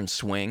the Western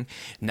swing,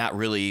 not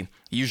really.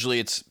 Usually,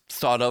 it's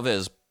thought of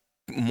as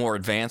more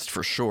advanced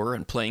for sure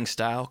in playing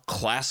style.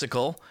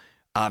 Classical,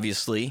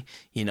 obviously,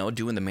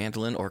 doing the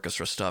mandolin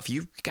orchestra stuff.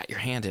 You've got your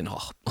hand in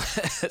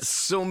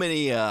so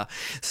many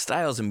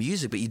styles of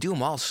music, but you do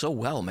them all so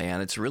well, man.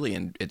 It's really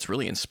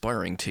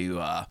inspiring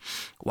to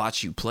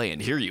watch you play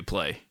and hear you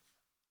play.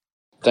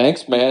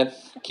 Thanks, man.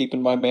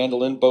 Keeping my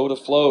mandolin boat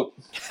afloat.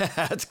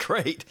 That's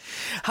great.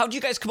 How'd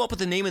you guys come up with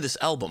the name of this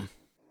album?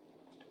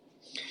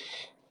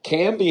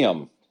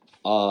 Cambium.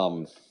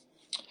 I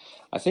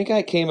think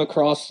I came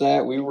across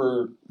that. We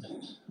were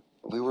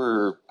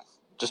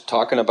just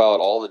talking about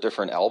all the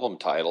different album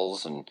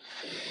titles,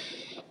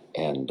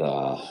 and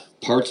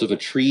Parts of a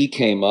Tree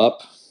came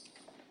up,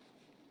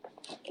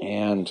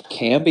 and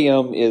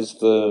Cambium is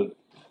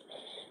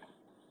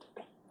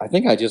I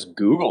think I just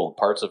Googled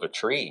Parts of a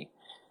Tree.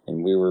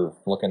 And we were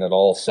looking at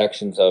all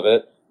sections of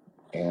it,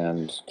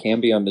 and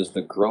cambium is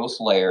the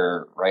gross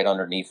layer right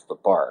underneath the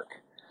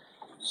bark.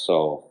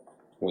 So,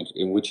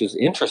 which is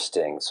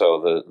interesting. So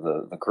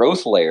the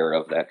growth layer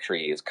of that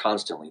tree is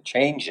constantly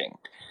changing,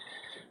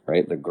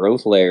 right? The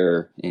growth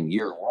layer in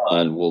year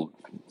one will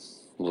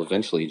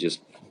eventually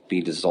just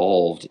be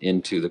dissolved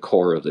into the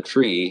core of the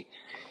tree,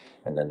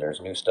 and then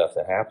there's new stuff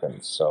that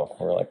happens. So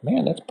we're like,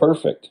 man, that's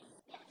perfect.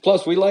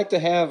 Plus, we like to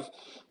have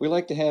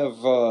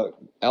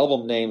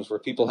album names where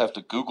people have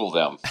to Google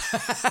them.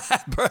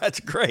 That's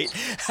great.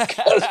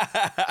 Because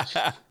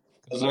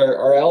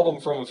our album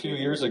from a few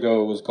years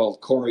ago was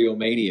called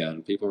Choreomania,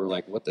 and people were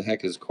like, what the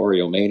heck is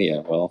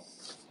choreomania? Well,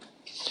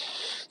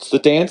 it's the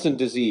dancing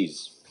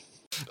disease.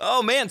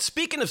 Oh, man,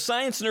 speaking of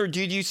science nerd,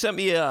 dude, you sent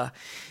me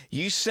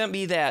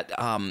that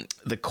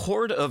the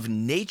chord of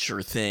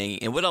nature thing,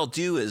 and what I'll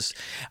do is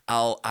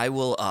I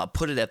will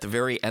put it at the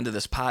very end of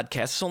this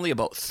podcast. It's only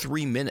about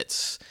 3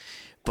 minutes.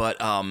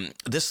 But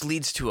this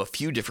leads to a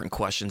few different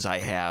questions I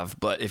have.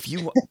 But if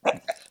you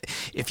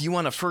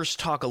want to first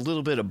talk a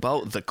little bit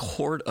about the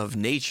chord of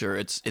nature,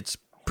 it's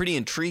pretty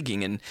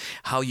intriguing, and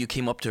how you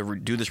came up to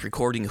do this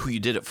recording, who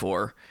you did it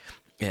for,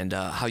 and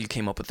how you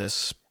came up with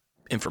this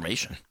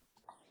information.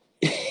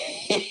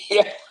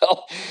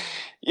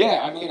 Yeah,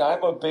 I mean,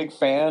 I'm a big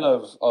fan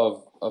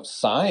of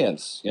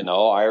science.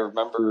 I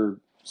remember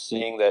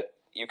seeing that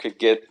you could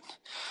get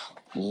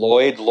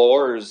Lloyd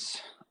Lohr's.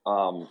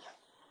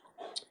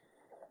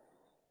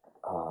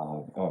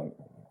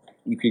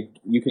 You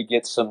could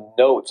get some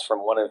notes from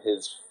one of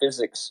his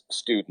physics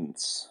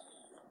students.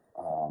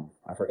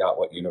 I forgot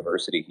what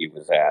university he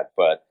was at,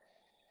 but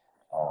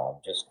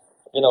just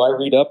I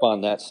read up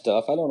on that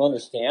stuff. I don't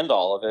understand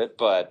all of it,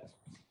 but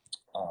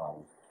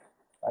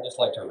I just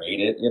like to read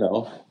it.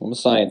 I'm a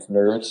science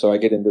nerd, so I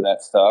get into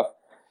that stuff.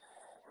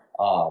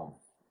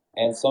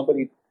 And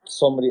somebody,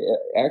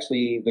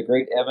 actually, the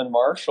great Evan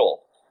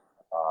Marshall.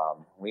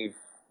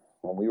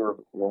 When we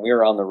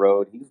were on the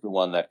road, he's the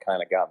one that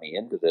kind of got me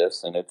into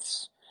this, and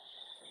it's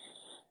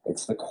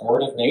the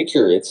chord of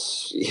nature.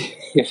 It's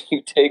if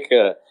you take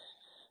a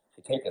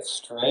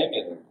string,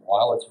 and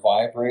while it's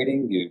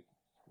vibrating, you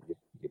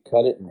You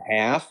cut it in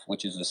half,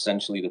 which is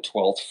essentially the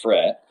 12th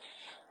fret,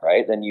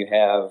 right? Then you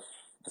have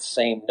the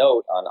same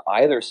note on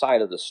either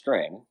side of the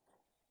string,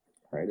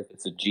 right? If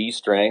it's a G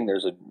string,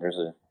 there's a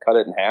cut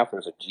it in half.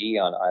 There's a G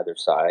on either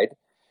side.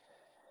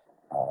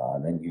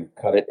 Then you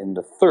cut it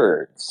into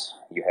thirds.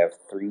 You have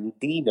 3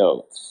 D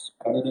notes.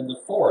 Cut it into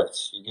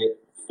fourths. You get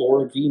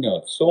 4 G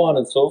notes, so on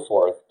and so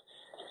forth.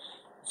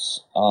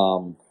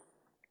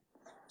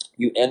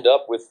 You end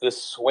up with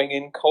this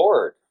swinging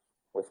chord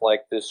with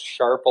like this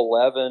sharp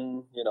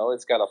 11.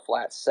 It's got a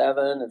flat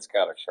 7. It's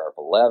got a sharp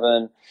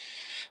 11.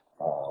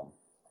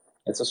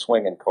 It's a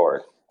swinging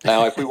chord.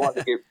 Now, if we want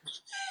to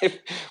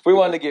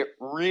get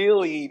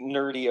really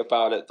nerdy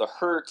about it, the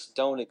hertz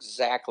don't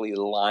exactly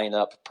line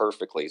up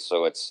perfectly,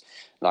 so it's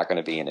not going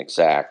to be an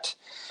exact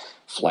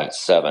flat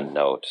 7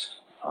 note.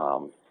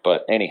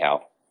 But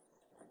anyhow,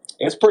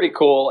 it's pretty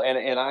cool.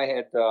 And I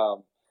had,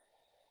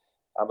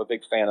 I'm a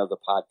big fan of the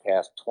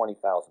podcast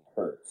 20,000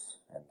 Hertz,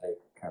 and they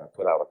kind of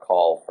put out a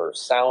call for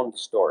sound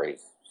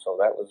stories. So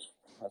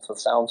that's a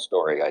sound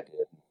story I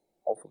did.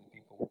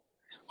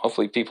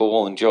 Hopefully people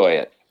will enjoy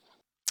it.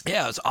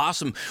 Yeah, it's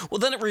awesome. Well,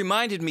 then it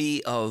reminded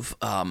me of,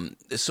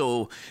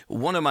 so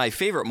one of my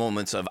favorite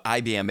moments of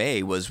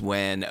IBMA was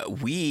when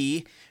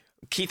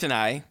Keith and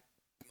I,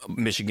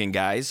 Michigan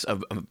guys,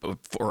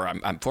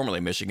 I'm formerly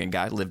a Michigan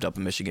guy, lived up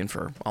in Michigan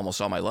for almost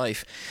all my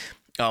life.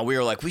 We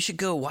were like, we should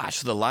go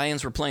watch the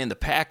Lions were playing the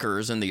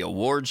Packers and the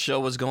awards show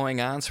was going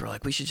on. So we're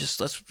like, we should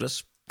just,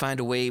 let's find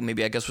a way.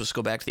 Maybe I guess we'll just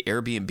go back to the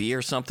Airbnb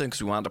or something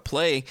because we wanted to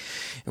play.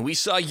 And we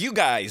saw you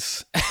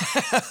guys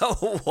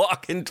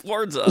walking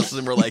towards us.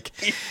 And we're like,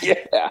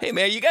 yeah. Hey,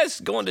 man, you guys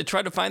going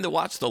to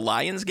watch the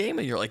Lions game?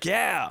 And you're like,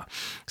 yeah.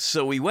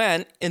 So we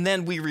went and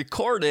then we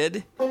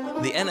recorded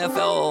the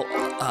NFL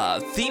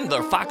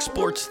the Fox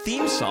Sports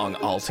theme song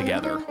all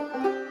together.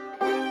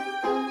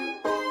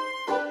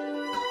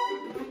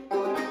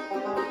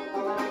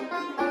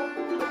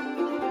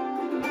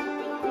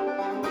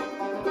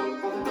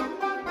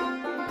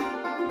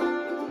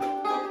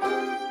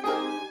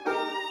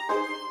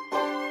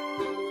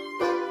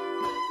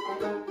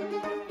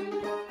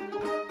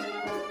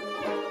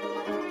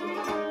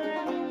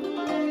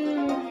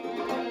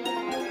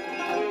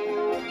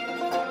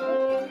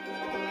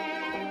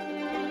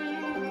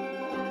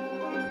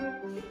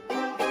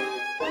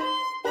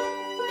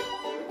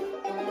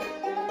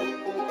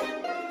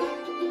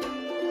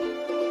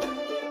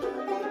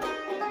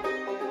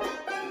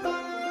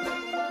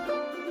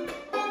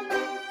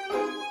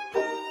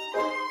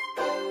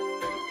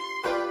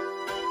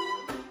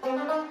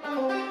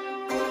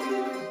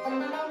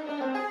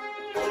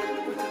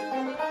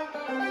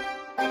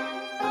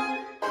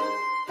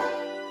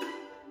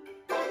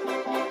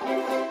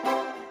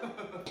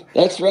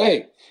 That's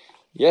right.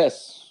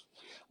 Yes.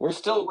 We're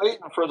still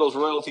waiting for those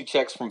royalty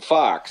checks from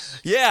Fox.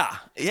 Yeah.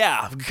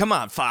 Come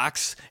on,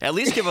 Fox. At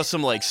least give us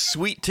some like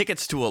sweet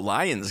tickets to a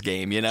Lions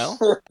game, you know?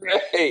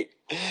 Right.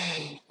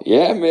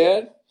 Yeah,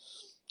 man.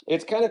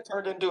 It's kind of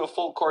turned into a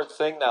full court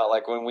thing now.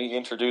 Like when we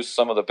introduce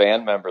some of the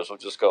band members, we'll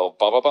just go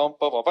ba ba bum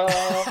ba ba bum.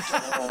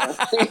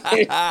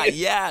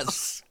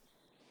 Yes.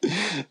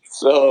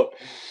 So,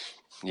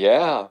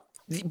 yeah.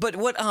 But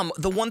what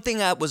the one thing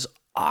that was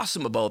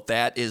awesome about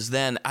that is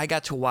then I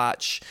got to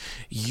watch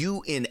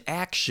you in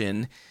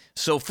action.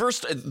 So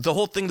first, the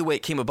whole thing, the way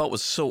it came about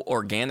was so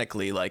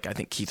organically. Like I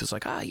think Keith was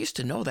like, I used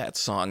to know that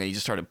song, and he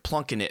just started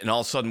plunking it, and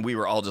all of a sudden we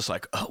were all just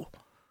like, oh,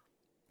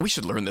 we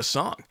should learn this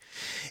song.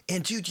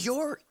 And dude,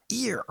 your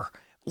ear,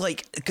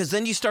 like, because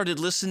then you started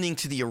listening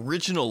to the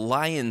original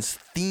Lions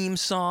theme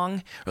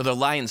song or the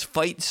Lions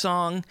fight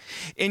song,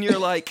 and you're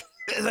like,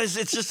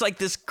 it's just like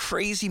this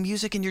crazy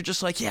music, and you're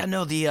just like, yeah,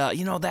 no,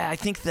 that I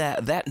think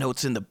that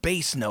note's in the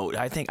bass note.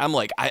 I'm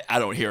like, I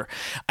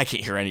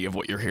can't hear any of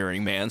what you're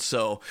hearing, man.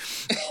 So,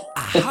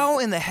 how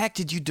in the heck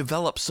did you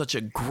develop such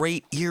a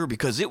great ear?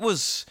 Because it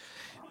was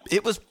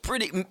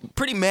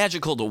pretty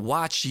magical to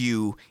watch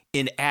you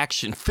in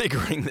action,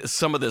 figuring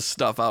some of this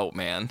stuff out,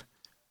 man.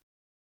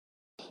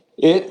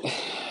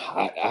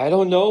 I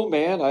don't know,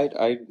 man.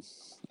 I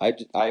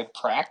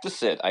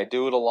practice it. I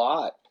do it a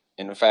lot.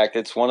 In fact,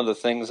 it's one of the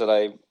things that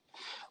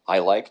I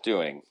like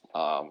doing.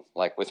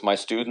 Like with my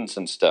students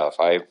and stuff.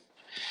 If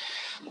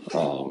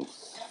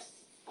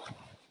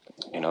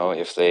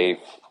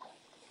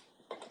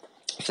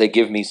they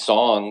give me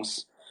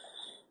songs,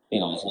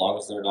 as long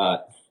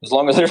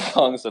as they're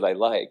songs that I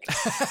like,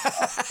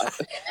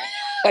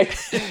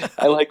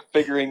 I like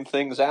figuring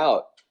things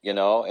out,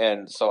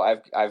 and so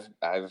I've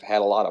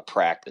had a lot of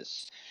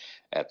practice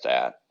at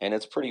that, and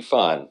it's pretty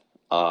fun.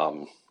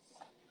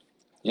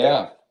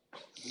 Yeah.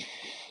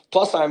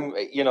 Plus, I'm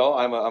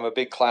a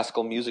big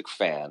classical music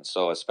fan,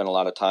 so I spend a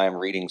lot of time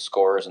reading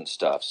scores and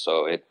stuff.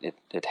 So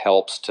it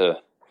helps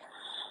to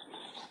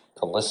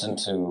listen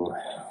to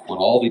what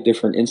all the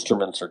different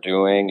instruments are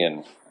doing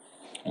and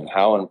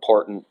how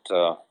important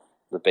the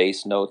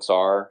bass notes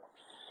are,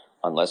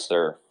 unless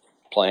they're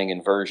playing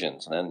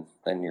inversions, and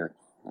then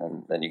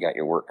you got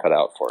your work cut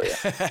out for you.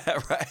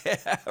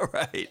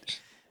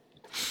 Right.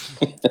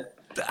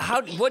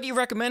 what do you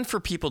recommend for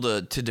people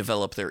to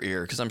develop their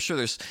ear? Because I'm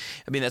sure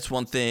that's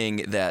one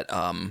thing that,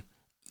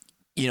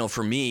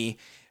 for me,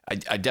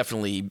 I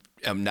definitely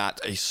am not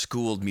a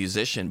schooled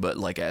musician, but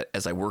like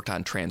as I worked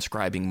on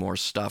transcribing more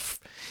stuff,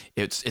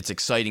 it's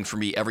exciting for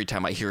me every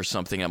time I hear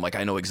something. I'm like,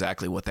 I know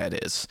exactly what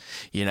that is,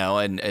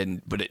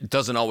 but it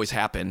doesn't always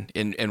happen.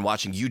 And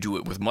watching you do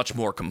it with much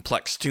more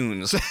complex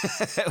tunes,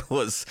 I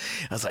was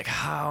like,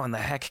 how in the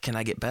heck can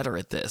I get better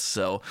at this?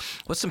 So,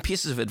 what's some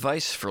pieces of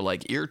advice for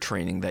like ear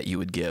training that you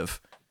would give?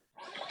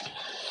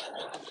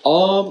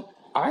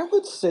 I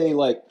would say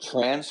like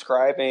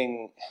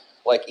transcribing,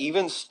 like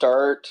even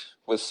start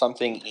with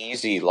something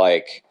easy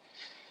like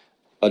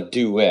a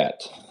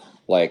duet.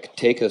 Like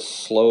take a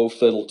slow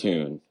fiddle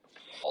tune.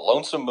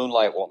 Lonesome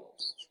Moonlight Woman.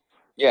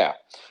 Yeah,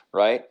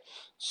 right?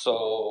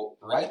 So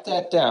write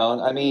that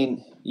down. I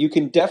mean, you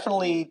can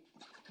definitely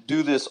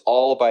do this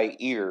all by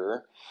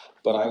ear,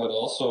 but I would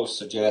also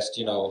suggest,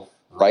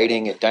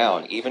 writing it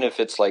down, even if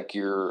it's like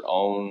your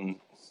own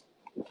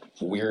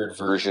weird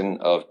version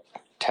of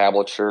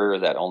tablature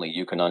that only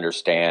you can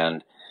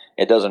understand.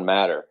 It doesn't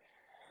matter.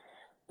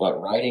 But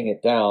writing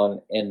it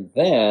down and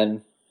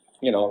then,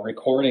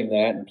 recording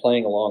that and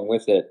playing along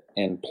with it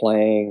and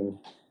playing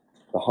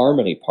the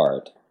harmony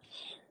part,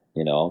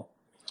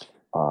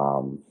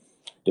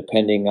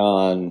 depending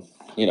on,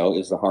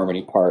 is the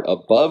harmony part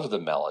above the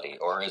melody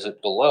or is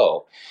it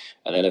below?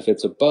 And then if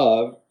it's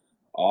above,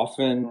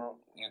 often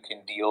you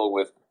can deal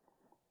with,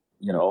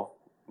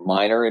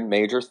 minor and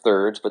major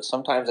thirds, but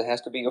sometimes it has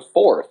to be a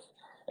fourth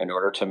in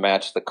order to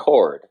match the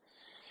chord.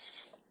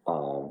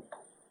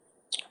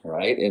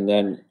 Right, and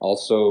then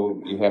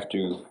also you have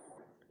to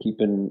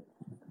keep in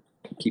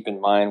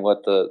mind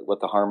what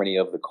the harmony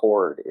of the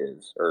chord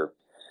is, or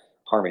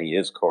harmony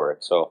is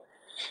chord. So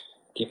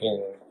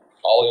keeping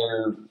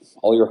all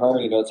your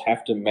harmony notes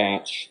have to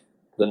match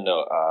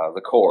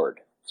the chord.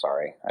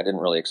 Sorry, I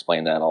didn't really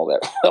explain that all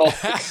that well.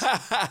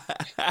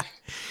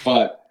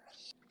 But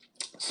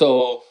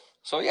so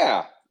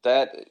yeah,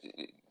 that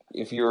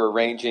if you're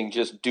arranging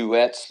just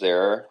duets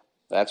there,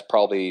 that's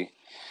probably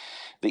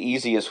the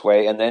easiest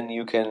way. And then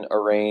you can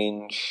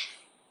arrange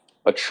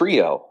a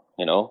trio,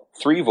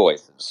 3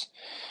 voices.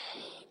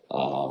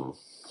 And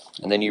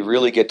then you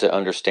really get to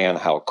understand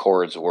how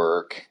chords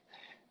work,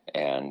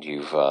 and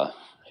you've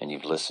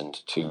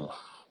listened to,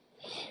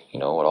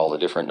 what all the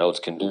different notes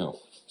can do.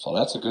 So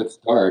that's a good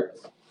start.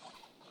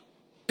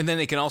 And then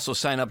they can also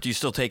sign up. Do you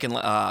still taking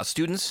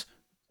students?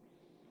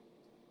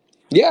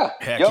 Yeah.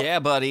 Heck yeah,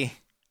 buddy.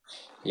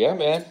 Yeah,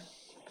 man.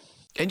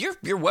 And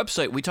your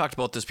website, we talked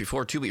about this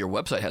before too, but your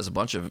website has a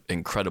bunch of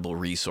incredible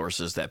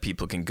resources that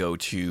people can go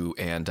to.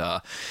 And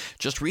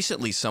just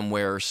recently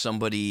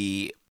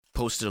somebody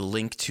posted a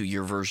link to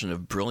your version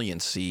of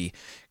Brilliancy,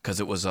 because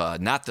it was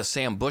not the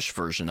Sam Bush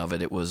version of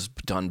it. It was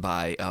done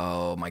by,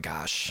 oh my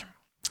gosh,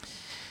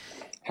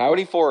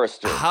 Howdy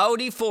Forrester.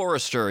 Howdy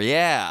Forrester,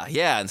 yeah.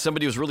 And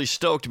somebody was really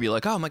stoked to be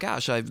like, oh my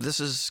gosh, this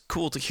is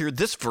cool to hear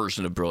this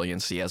version of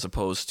Brilliancy as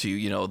opposed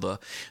to,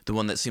 the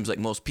one that seems like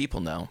most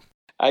people know.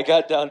 I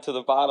got down to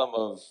the bottom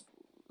of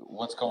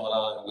what's going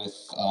on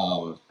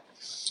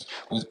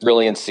with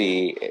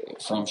Brilliancy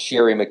from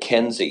Sherry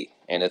McKenzie,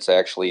 and it's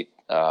actually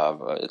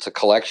it's a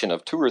collection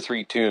of 2 or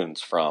 3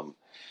 tunes from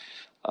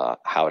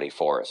Howdy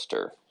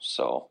Forrester.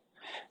 So,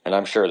 and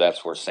I'm sure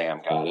that's where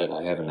Sam got it.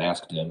 I haven't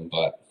asked him,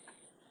 but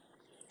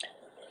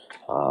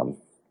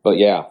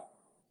yeah,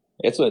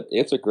 it's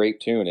a great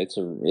tune. It's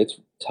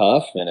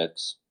tough, and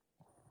it's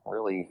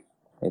really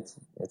it's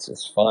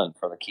fun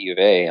for the key of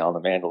A on the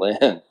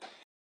mandolin.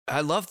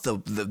 I love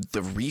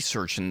the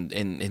research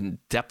and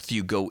depth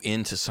you go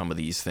into some of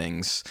these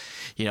things,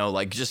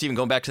 like just even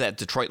going back to that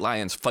Detroit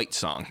Lions fight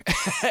song,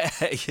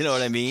 you know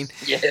what I mean?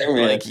 Yeah,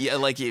 man.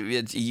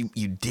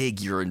 You dig,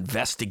 you're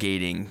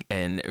investigating,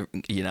 and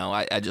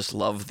I just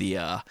love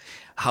the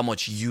how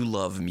much you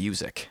love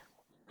music.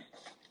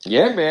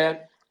 Yeah, man.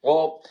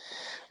 Well,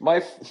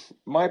 my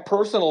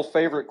personal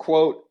favorite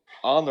quote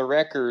on the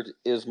record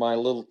is my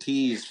little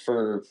tease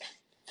for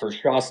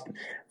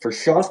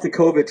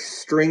Shostakovich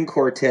String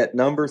Quartet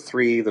number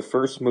 3, the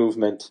first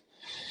movement.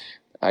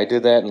 I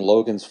did that in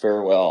Logan's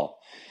Farewell.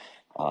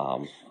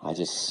 I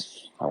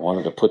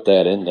wanted to put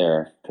that in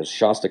there because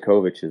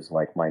Shostakovich is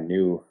like my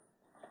new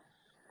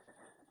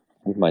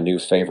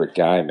favorite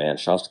guy, man.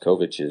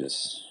 Shostakovich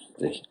is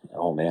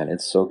oh man,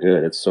 it's so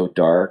good. It's so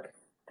dark.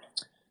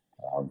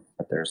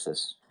 But there's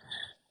this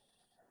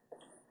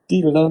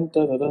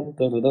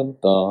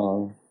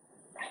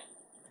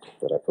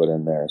that I put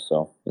in there,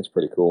 so it's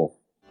pretty cool.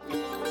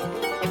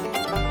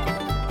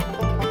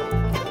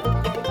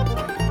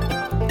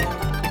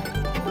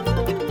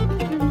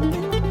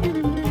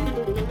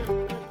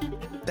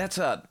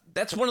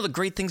 That's one of the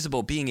great things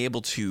about being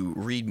able to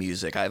read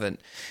music. I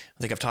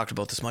think I've talked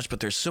about this much, but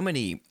there's so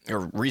many,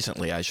 or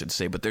recently I should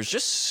say, but there's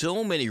just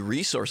so many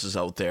resources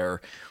out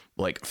there.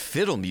 like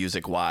fiddle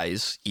music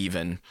wise,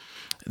 even,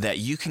 that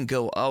you can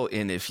go out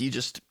and if you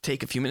just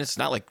take a few minutes,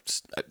 not like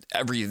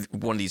every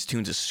one of these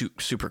tunes is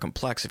super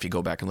complex if you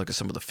go back and look at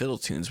some of the fiddle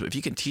tunes, but if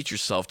you can teach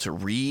yourself to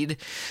read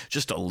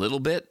just a little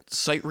bit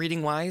sight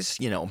reading wise,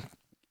 you know,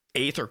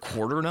 eighth or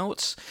quarter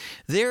notes,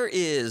 there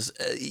is,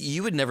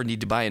 you would never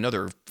need to buy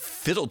another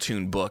fiddle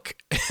tune book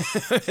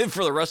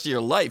for the rest of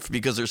your life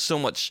because there's so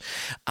much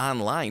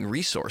online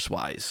resource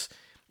wise.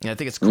 And I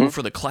think it's cool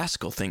for the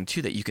classical thing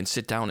too, that you can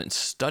sit down and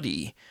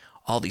study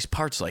all these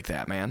parts like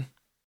that, man.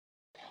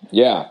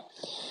 Yeah.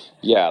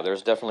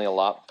 There's definitely a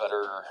lot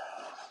better.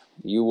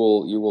 You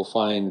will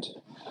find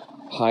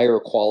higher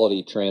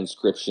quality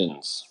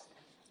transcriptions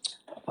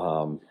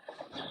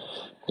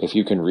if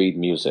you can read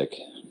music,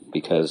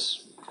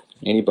 because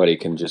anybody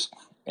can just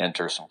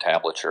enter some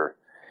tablature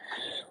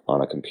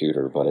on a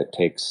computer, but it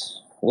takes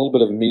a little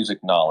bit of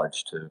music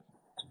knowledge to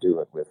do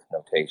it with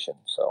notation.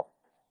 So,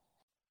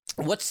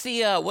 what's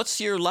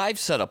your live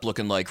setup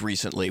looking like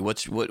recently?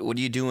 What are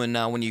you doing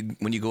now when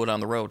you go down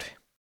the road?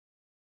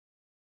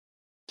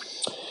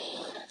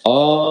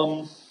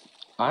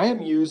 I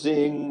am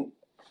using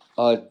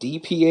a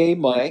DPA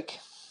mic,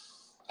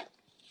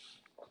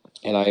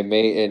 and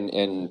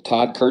and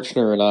Todd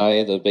Kirchner and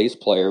I, the bass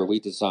player, we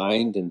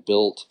designed and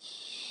built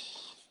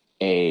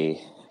a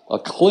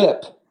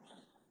clip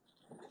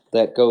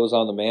that goes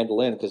on the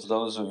mandolin, because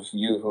those of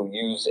you who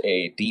use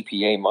a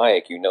DPA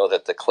mic, you know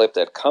that the clip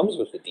that comes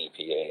with the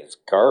DPA is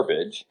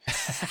garbage.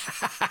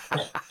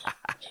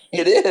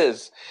 It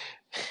is.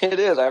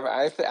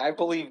 I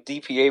believe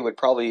DPA would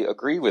probably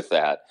agree with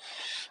that.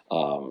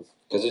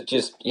 Because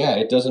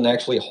it doesn't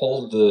actually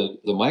hold the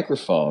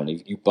microphone.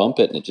 You bump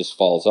it and it just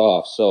falls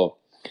off. So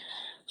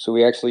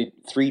we actually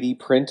 3D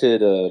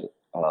printed a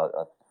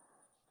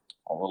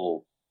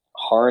little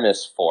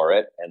harness for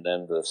it, and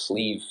then the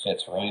sleeve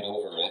fits right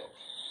over it.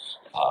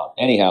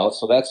 Anyhow,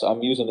 so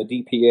I'm using a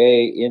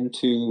DPA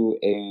into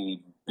a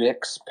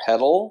Bix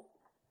pedal.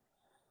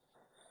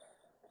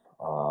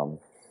 I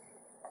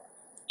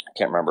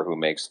can't remember who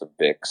makes the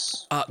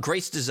Bix.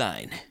 Grace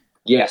Design.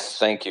 Yes,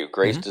 thank you,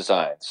 Grace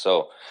Design.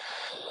 So,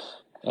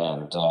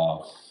 and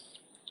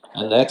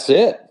that's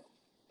it.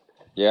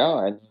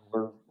 Yeah, and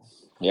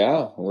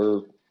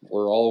we're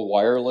all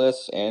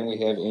wireless, and we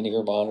have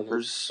in-ear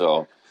monitors.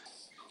 So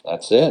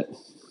that's it.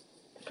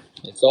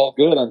 It's all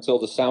good until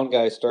the sound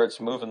guy starts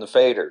moving the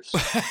faders.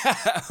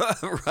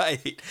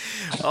 Right.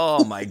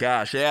 Oh my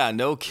gosh. Yeah,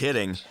 no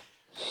kidding.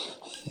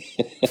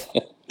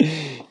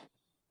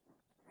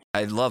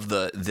 I love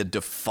the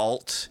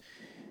default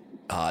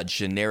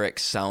generic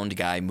sound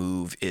guy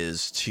move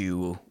is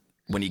to,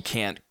 when you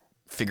can't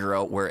figure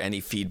out where any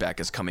feedback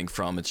is coming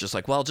from, it's just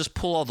like, well, just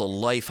pull all the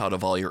life out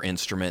of all your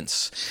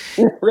instruments.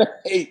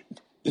 Right.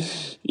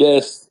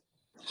 Yes.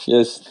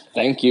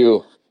 Thank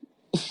you.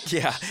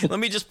 Yeah, let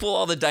me just pull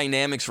all the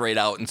dynamics right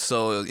out, and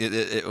so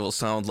it will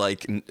sound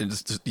like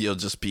you'll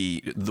just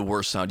be the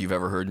worst sound you've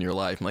ever heard in your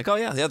life. I'm like, oh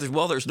yeah,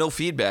 there's no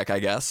feedback, I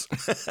guess.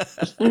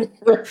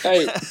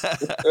 Right.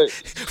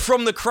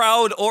 From the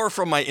crowd or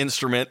from my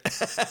instrument.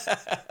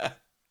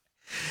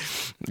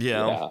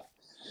 Yeah.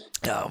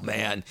 Oh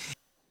man,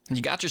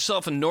 you got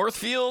yourself a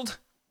Northfield?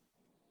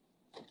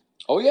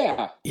 Oh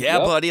yeah. Yeah,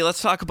 yep. Buddy,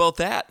 let's talk about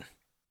that.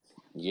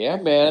 Yeah,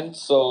 man.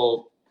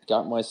 So,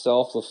 got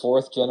myself the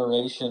 4th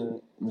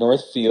generation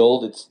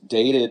Northfield. It's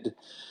dated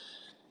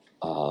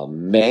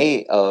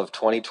May of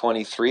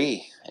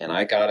 2023, and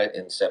I got it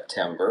in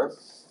September,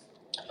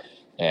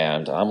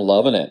 and I'm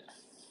loving it.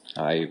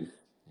 I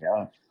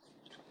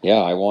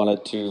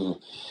wanted to,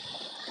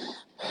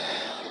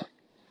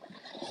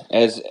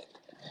 as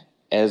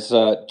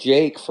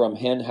Jake from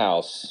Hen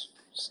House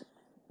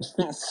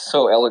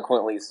so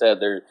eloquently said,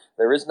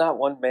 there is not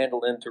one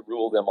mandolin to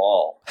rule them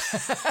all.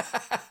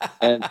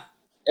 and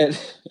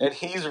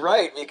he's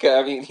right,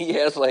 because I mean, he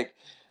has like,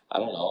 I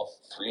don't know,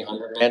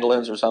 300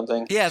 mandolins or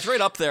something. Yeah, it's right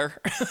up there.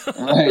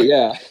 Right,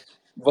 yeah.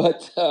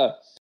 But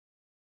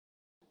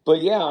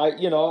yeah,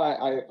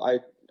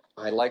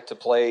 I like to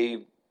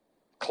play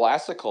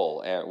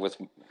classical with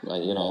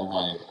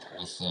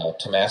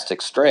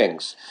Tomastic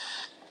strings.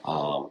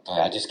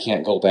 I just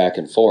can't go back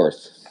and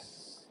forth,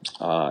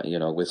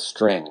 with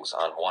strings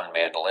on one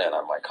mandolin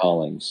on my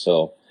Collings.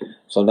 So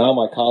now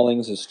my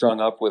Collings is strung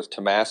up with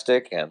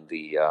Tomastic, and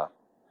the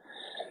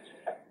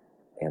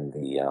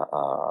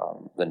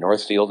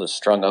Northfield is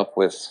strung up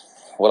with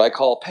what I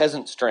call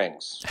peasant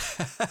strings.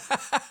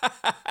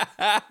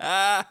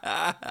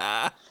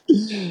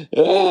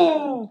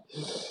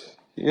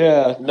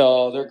 Yeah,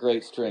 no, they're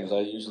great strings. I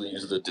usually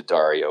use the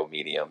D'Addario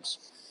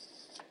mediums,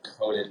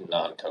 coated and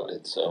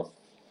non-coated. So,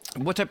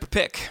 what type of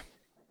pick?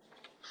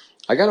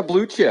 I got a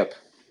blue chip.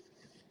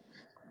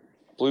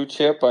 Blue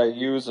chip. I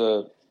use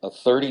a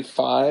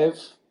 35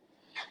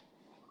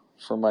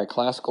 for my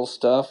classical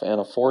stuff and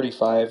a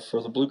 45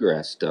 for the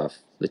bluegrass stuff.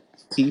 The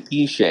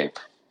TP shape.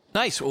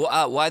 Nice.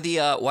 Well, why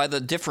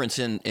the difference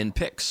in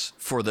picks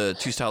for the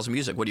two styles of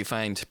music? What do you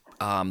find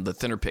the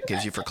thinner pick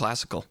gives you for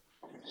classical?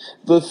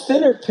 The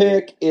thinner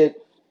pick,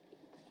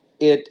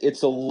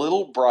 it's a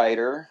little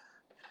brighter.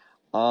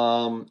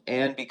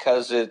 And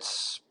because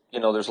it's,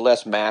 there's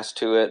less mass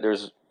to it.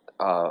 It's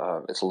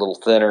a little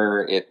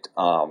thinner. It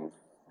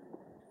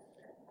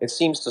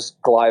seems to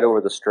glide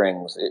over the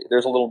strings.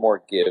 There's a little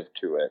more give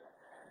to it.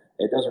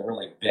 It doesn't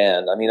really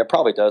bend. I mean, it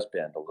probably does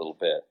bend a little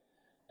bit,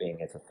 being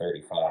it's a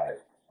 35.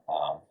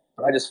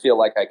 But I just feel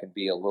like I could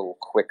be a little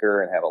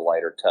quicker and have a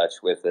lighter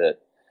touch with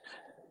it.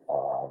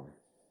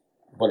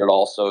 But it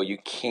also, you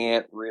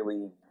can't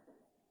really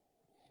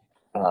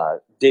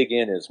dig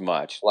in as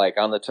much. Like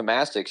on the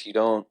Tomastics, you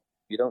don't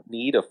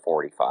need a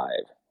 45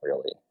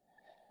 really.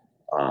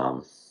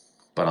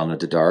 But on the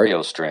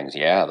D'Addario strings,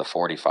 yeah, the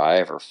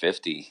 45 or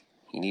 50,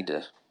 you need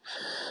to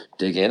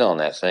dig in on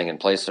that thing and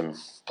play some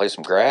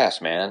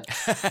grass, man.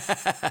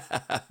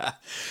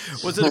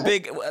 Was it a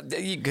big?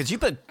 Because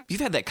you've had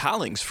that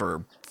Collings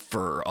for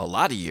a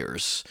lot of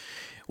years.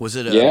 Was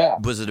it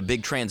a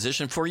big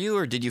transition for you,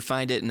 or did you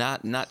find it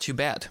not too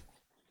bad?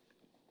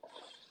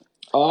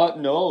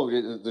 No,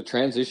 the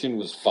transition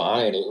was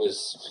fine. It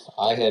was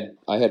I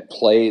had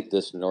played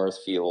this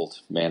Northfield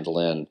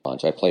mandolin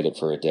bunch. I played it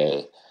for a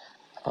day,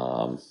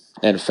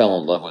 and fell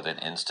in love with it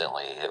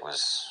instantly.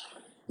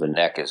 The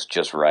neck is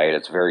just right.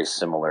 It's very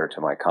similar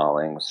to my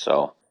Collings,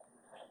 so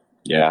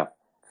yeah,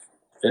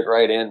 fit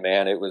right in,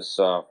 man. It was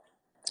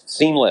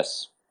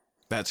seamless.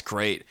 That's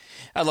great.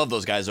 I love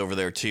those guys over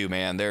there too,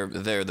 man. They're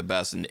the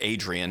best. And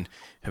Adrian,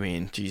 I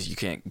mean, geez,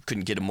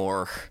 couldn't get him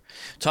more.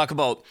 We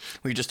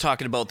were just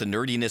talking about the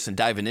nerdiness and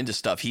diving into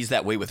stuff. He's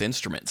that way with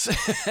instruments.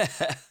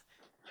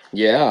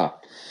 Yeah,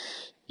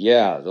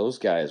 those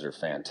guys are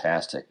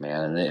fantastic,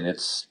 man. And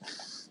it's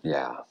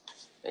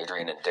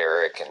Adrian and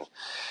Derek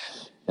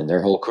and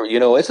their whole crew.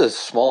 It's a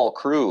small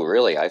crew,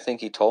 really. I think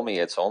he told me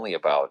it's only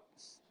about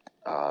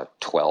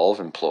 12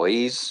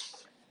 employees.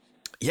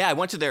 Yeah, I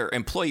went to their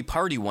employee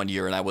party one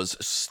year, and I was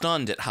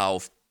stunned at how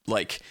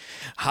what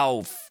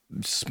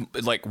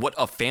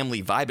a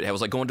family vibe it had. It was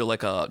like going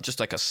to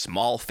just like a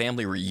small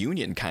family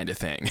reunion kind of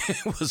thing.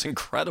 It was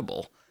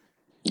incredible.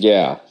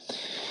 Yeah,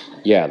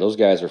 those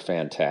guys are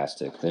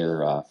fantastic.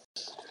 They're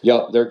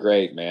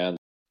great, man.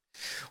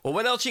 Well,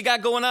 what else you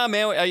got going on,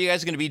 man? Are you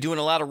guys going to be doing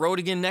a lot of road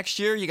again next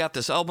year? You got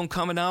this album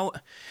coming out?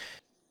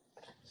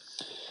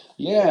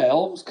 Yeah,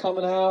 album's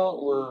coming out.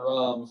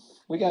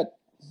 We got,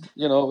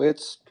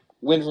 it's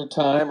winter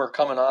time or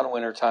coming on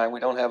winter time. We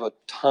don't have a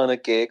ton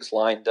of gigs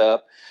lined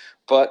up,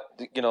 but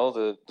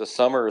the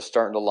summer is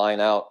starting to line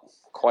out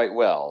quite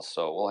well.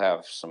 So we'll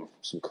have some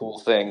cool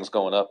things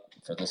going up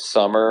for the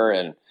summer,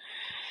 and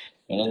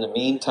in the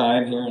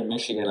meantime, here in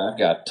Michigan, I've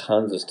got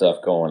tons of stuff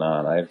going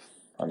on.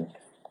 I'm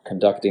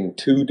conducting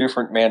 2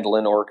 different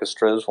mandolin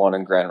orchestras, one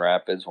in Grand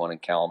Rapids, one in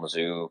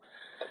Kalamazoo.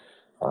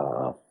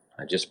 I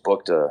just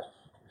booked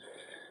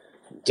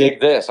dig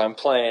this. I'm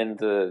playing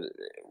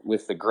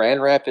with the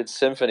Grand Rapids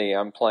Symphony.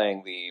 I'm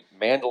playing the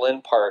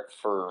mandolin part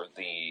for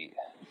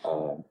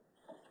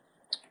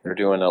they're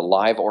doing a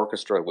live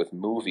orchestra with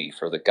movie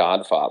for The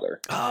Godfather.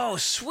 Oh,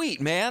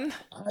 sweet, man.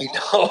 I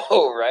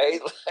know, right?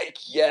 Like,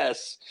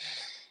 yes.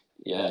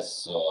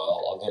 So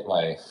I'll get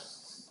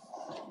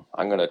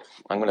I'm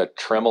gonna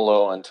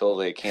tremolo until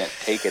they can't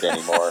take it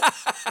anymore.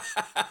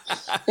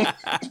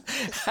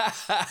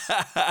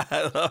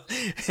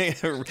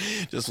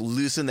 Just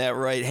loosen that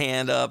right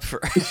hand up for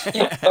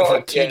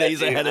 2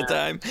 days ahead of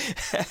time.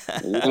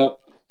 Yep.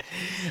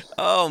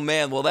 Oh,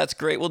 man. Well, that's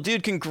great. Well,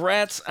 dude,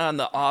 congrats on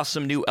the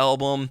awesome new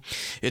album.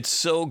 It's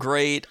so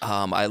great.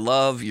 I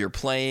love your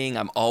playing.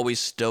 I'm always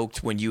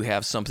stoked when you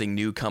have something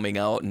new coming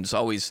out, and it's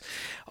always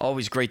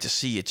great to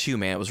see you too,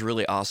 man. It was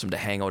really awesome to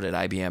hang out at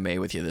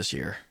IBMA with you this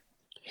year.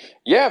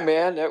 Yeah,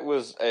 man, it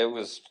was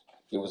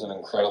an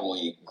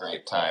incredibly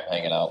great time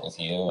hanging out with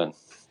you and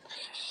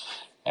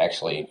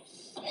actually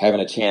having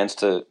a chance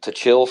to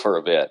chill for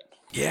a bit.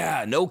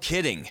 Yeah, no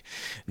kidding.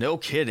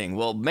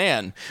 Well,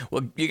 man,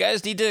 you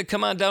guys need to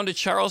come on down to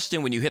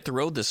Charleston when you hit the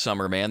road this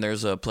summer, man.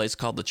 There's a place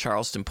called the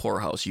Charleston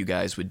Poorhouse. You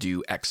guys would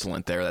do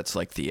excellent there. That's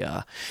like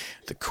the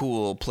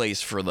cool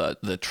place for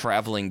the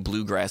traveling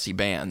bluegrassy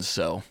bands.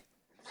 So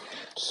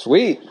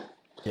sweet.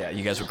 Yeah,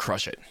 you guys would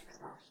crush it.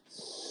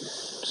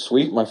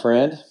 Sweet, my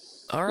friend.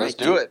 All right. Let's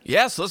do it.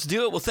 Yes, let's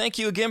do it. Well, thank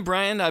you again,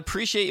 Brian. I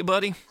appreciate you,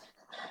 buddy.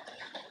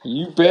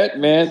 You bet,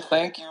 man.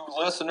 Thank you,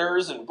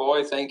 listeners. And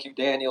boy, thank you,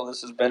 Daniel.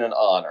 This has been an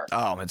honor.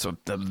 Oh,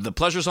 the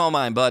pleasure's all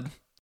mine, bud.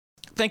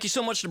 Thank you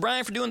so much to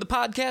Brian for doing the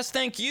podcast.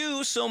 Thank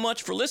you so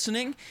much for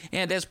listening.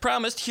 And as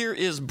promised, here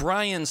is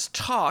Brian's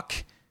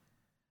talk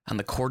on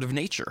the chord of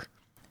nature.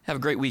 Have a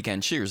great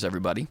weekend. Cheers,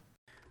 everybody.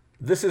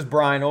 This is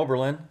Brian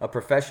Oberlin, a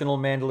professional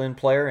mandolin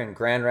player in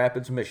Grand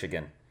Rapids,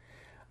 Michigan.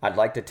 I'd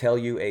like to tell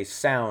you a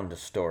sound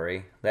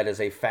story that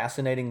is a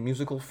fascinating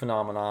musical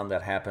phenomenon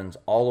that happens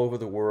all over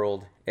the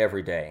world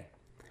every day.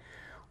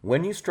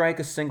 When you strike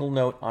a single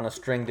note on a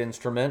stringed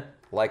instrument,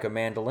 like a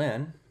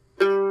mandolin,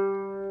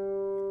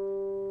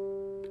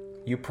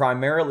 you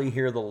primarily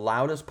hear the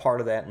loudest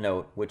part of that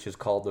note, which is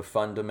called the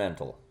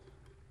fundamental.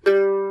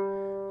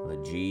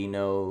 The G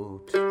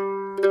note.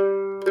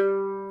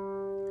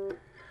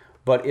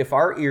 But if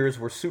our ears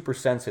were super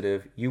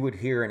sensitive, you would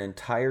hear an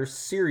entire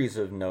series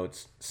of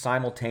notes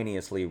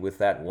simultaneously with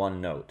that one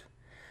note.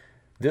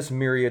 This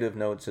myriad of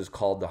notes is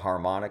called the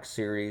harmonic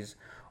series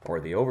or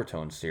the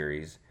overtone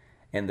series,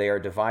 and they are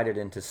divided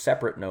into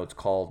separate notes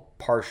called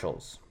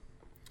partials.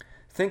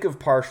 Think of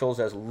partials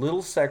as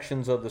little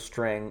sections of the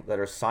string that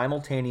are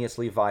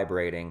simultaneously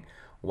vibrating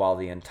while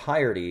the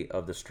entirety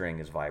of the string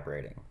is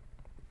vibrating.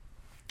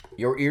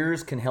 Your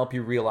ears can help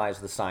you realize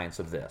the science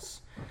of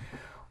this.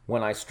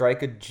 When I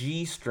strike a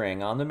G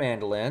string on the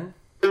mandolin,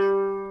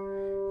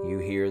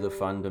 you hear the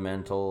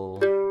fundamental.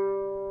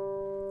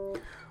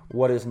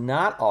 What is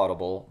not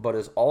audible but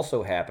is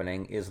also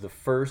happening is the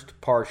first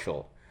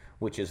partial,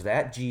 which is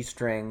that G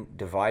string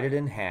divided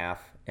in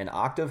half, an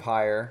octave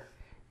higher,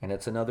 and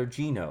it's another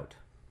G note.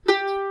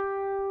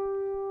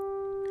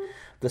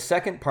 The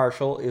second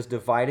partial is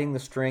dividing the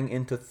string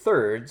into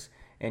thirds,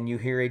 and you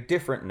hear a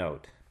different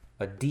note,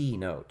 a D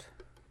note.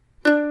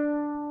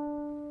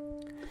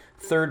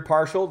 Third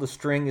partial, the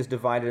string is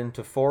divided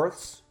into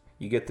fourths,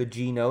 you get the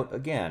G note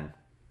again.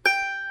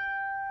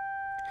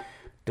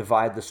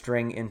 Divide the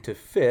string into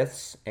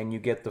fifths, and you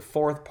get the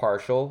fourth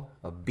partial,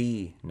 a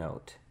B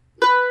note.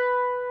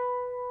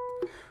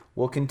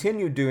 We'll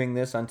continue doing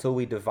this until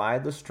we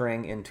divide the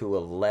string into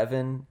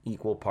 11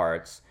 equal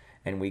parts,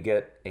 and we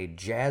get a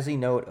jazzy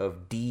note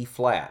of D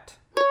flat.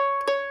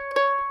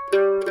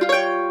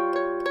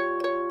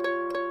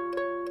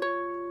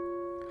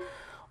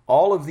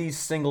 All of these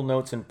single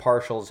notes and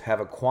partials have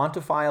a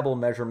quantifiable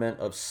measurement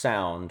of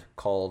sound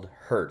called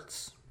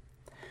hertz.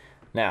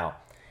 Now,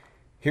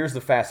 here's the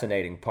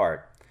fascinating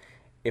part.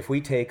 If we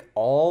take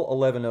all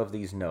 11 of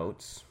these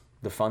notes,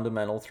 the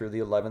fundamental through the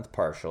 11th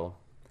partial,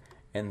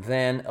 and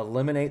then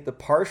eliminate the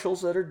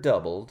partials that are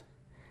doubled,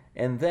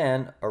 and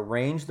then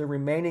arrange the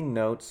remaining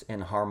notes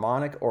in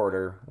harmonic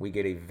order, we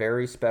get a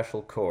very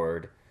special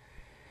chord.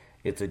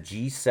 It's a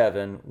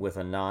G7 with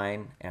a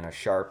 9 and a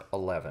sharp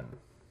 11.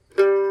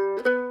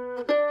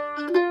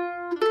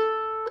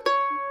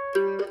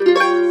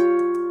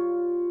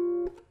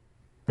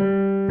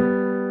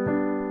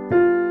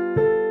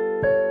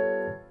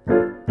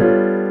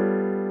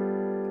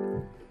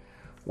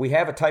 We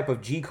have a type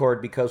of G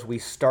chord because we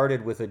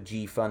started with a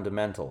G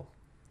fundamental.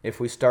 If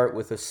we start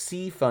with a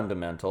C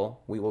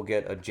fundamental, we will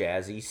get a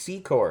jazzy C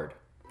chord.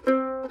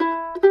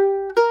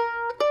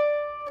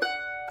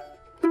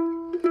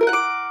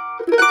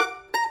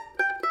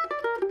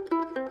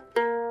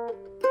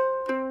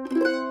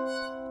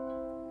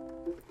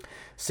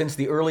 Since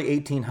the early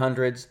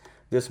 1800s,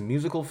 this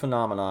musical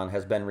phenomenon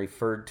has been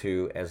referred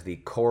to as the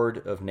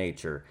chord of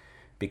nature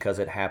because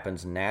it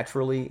happens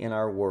naturally in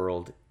our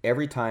world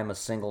every time a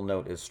single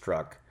note is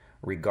struck,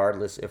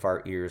 regardless if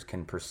our ears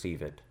can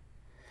perceive it.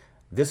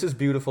 This is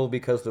beautiful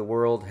because the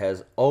world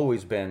has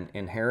always been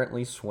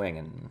inherently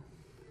swinging.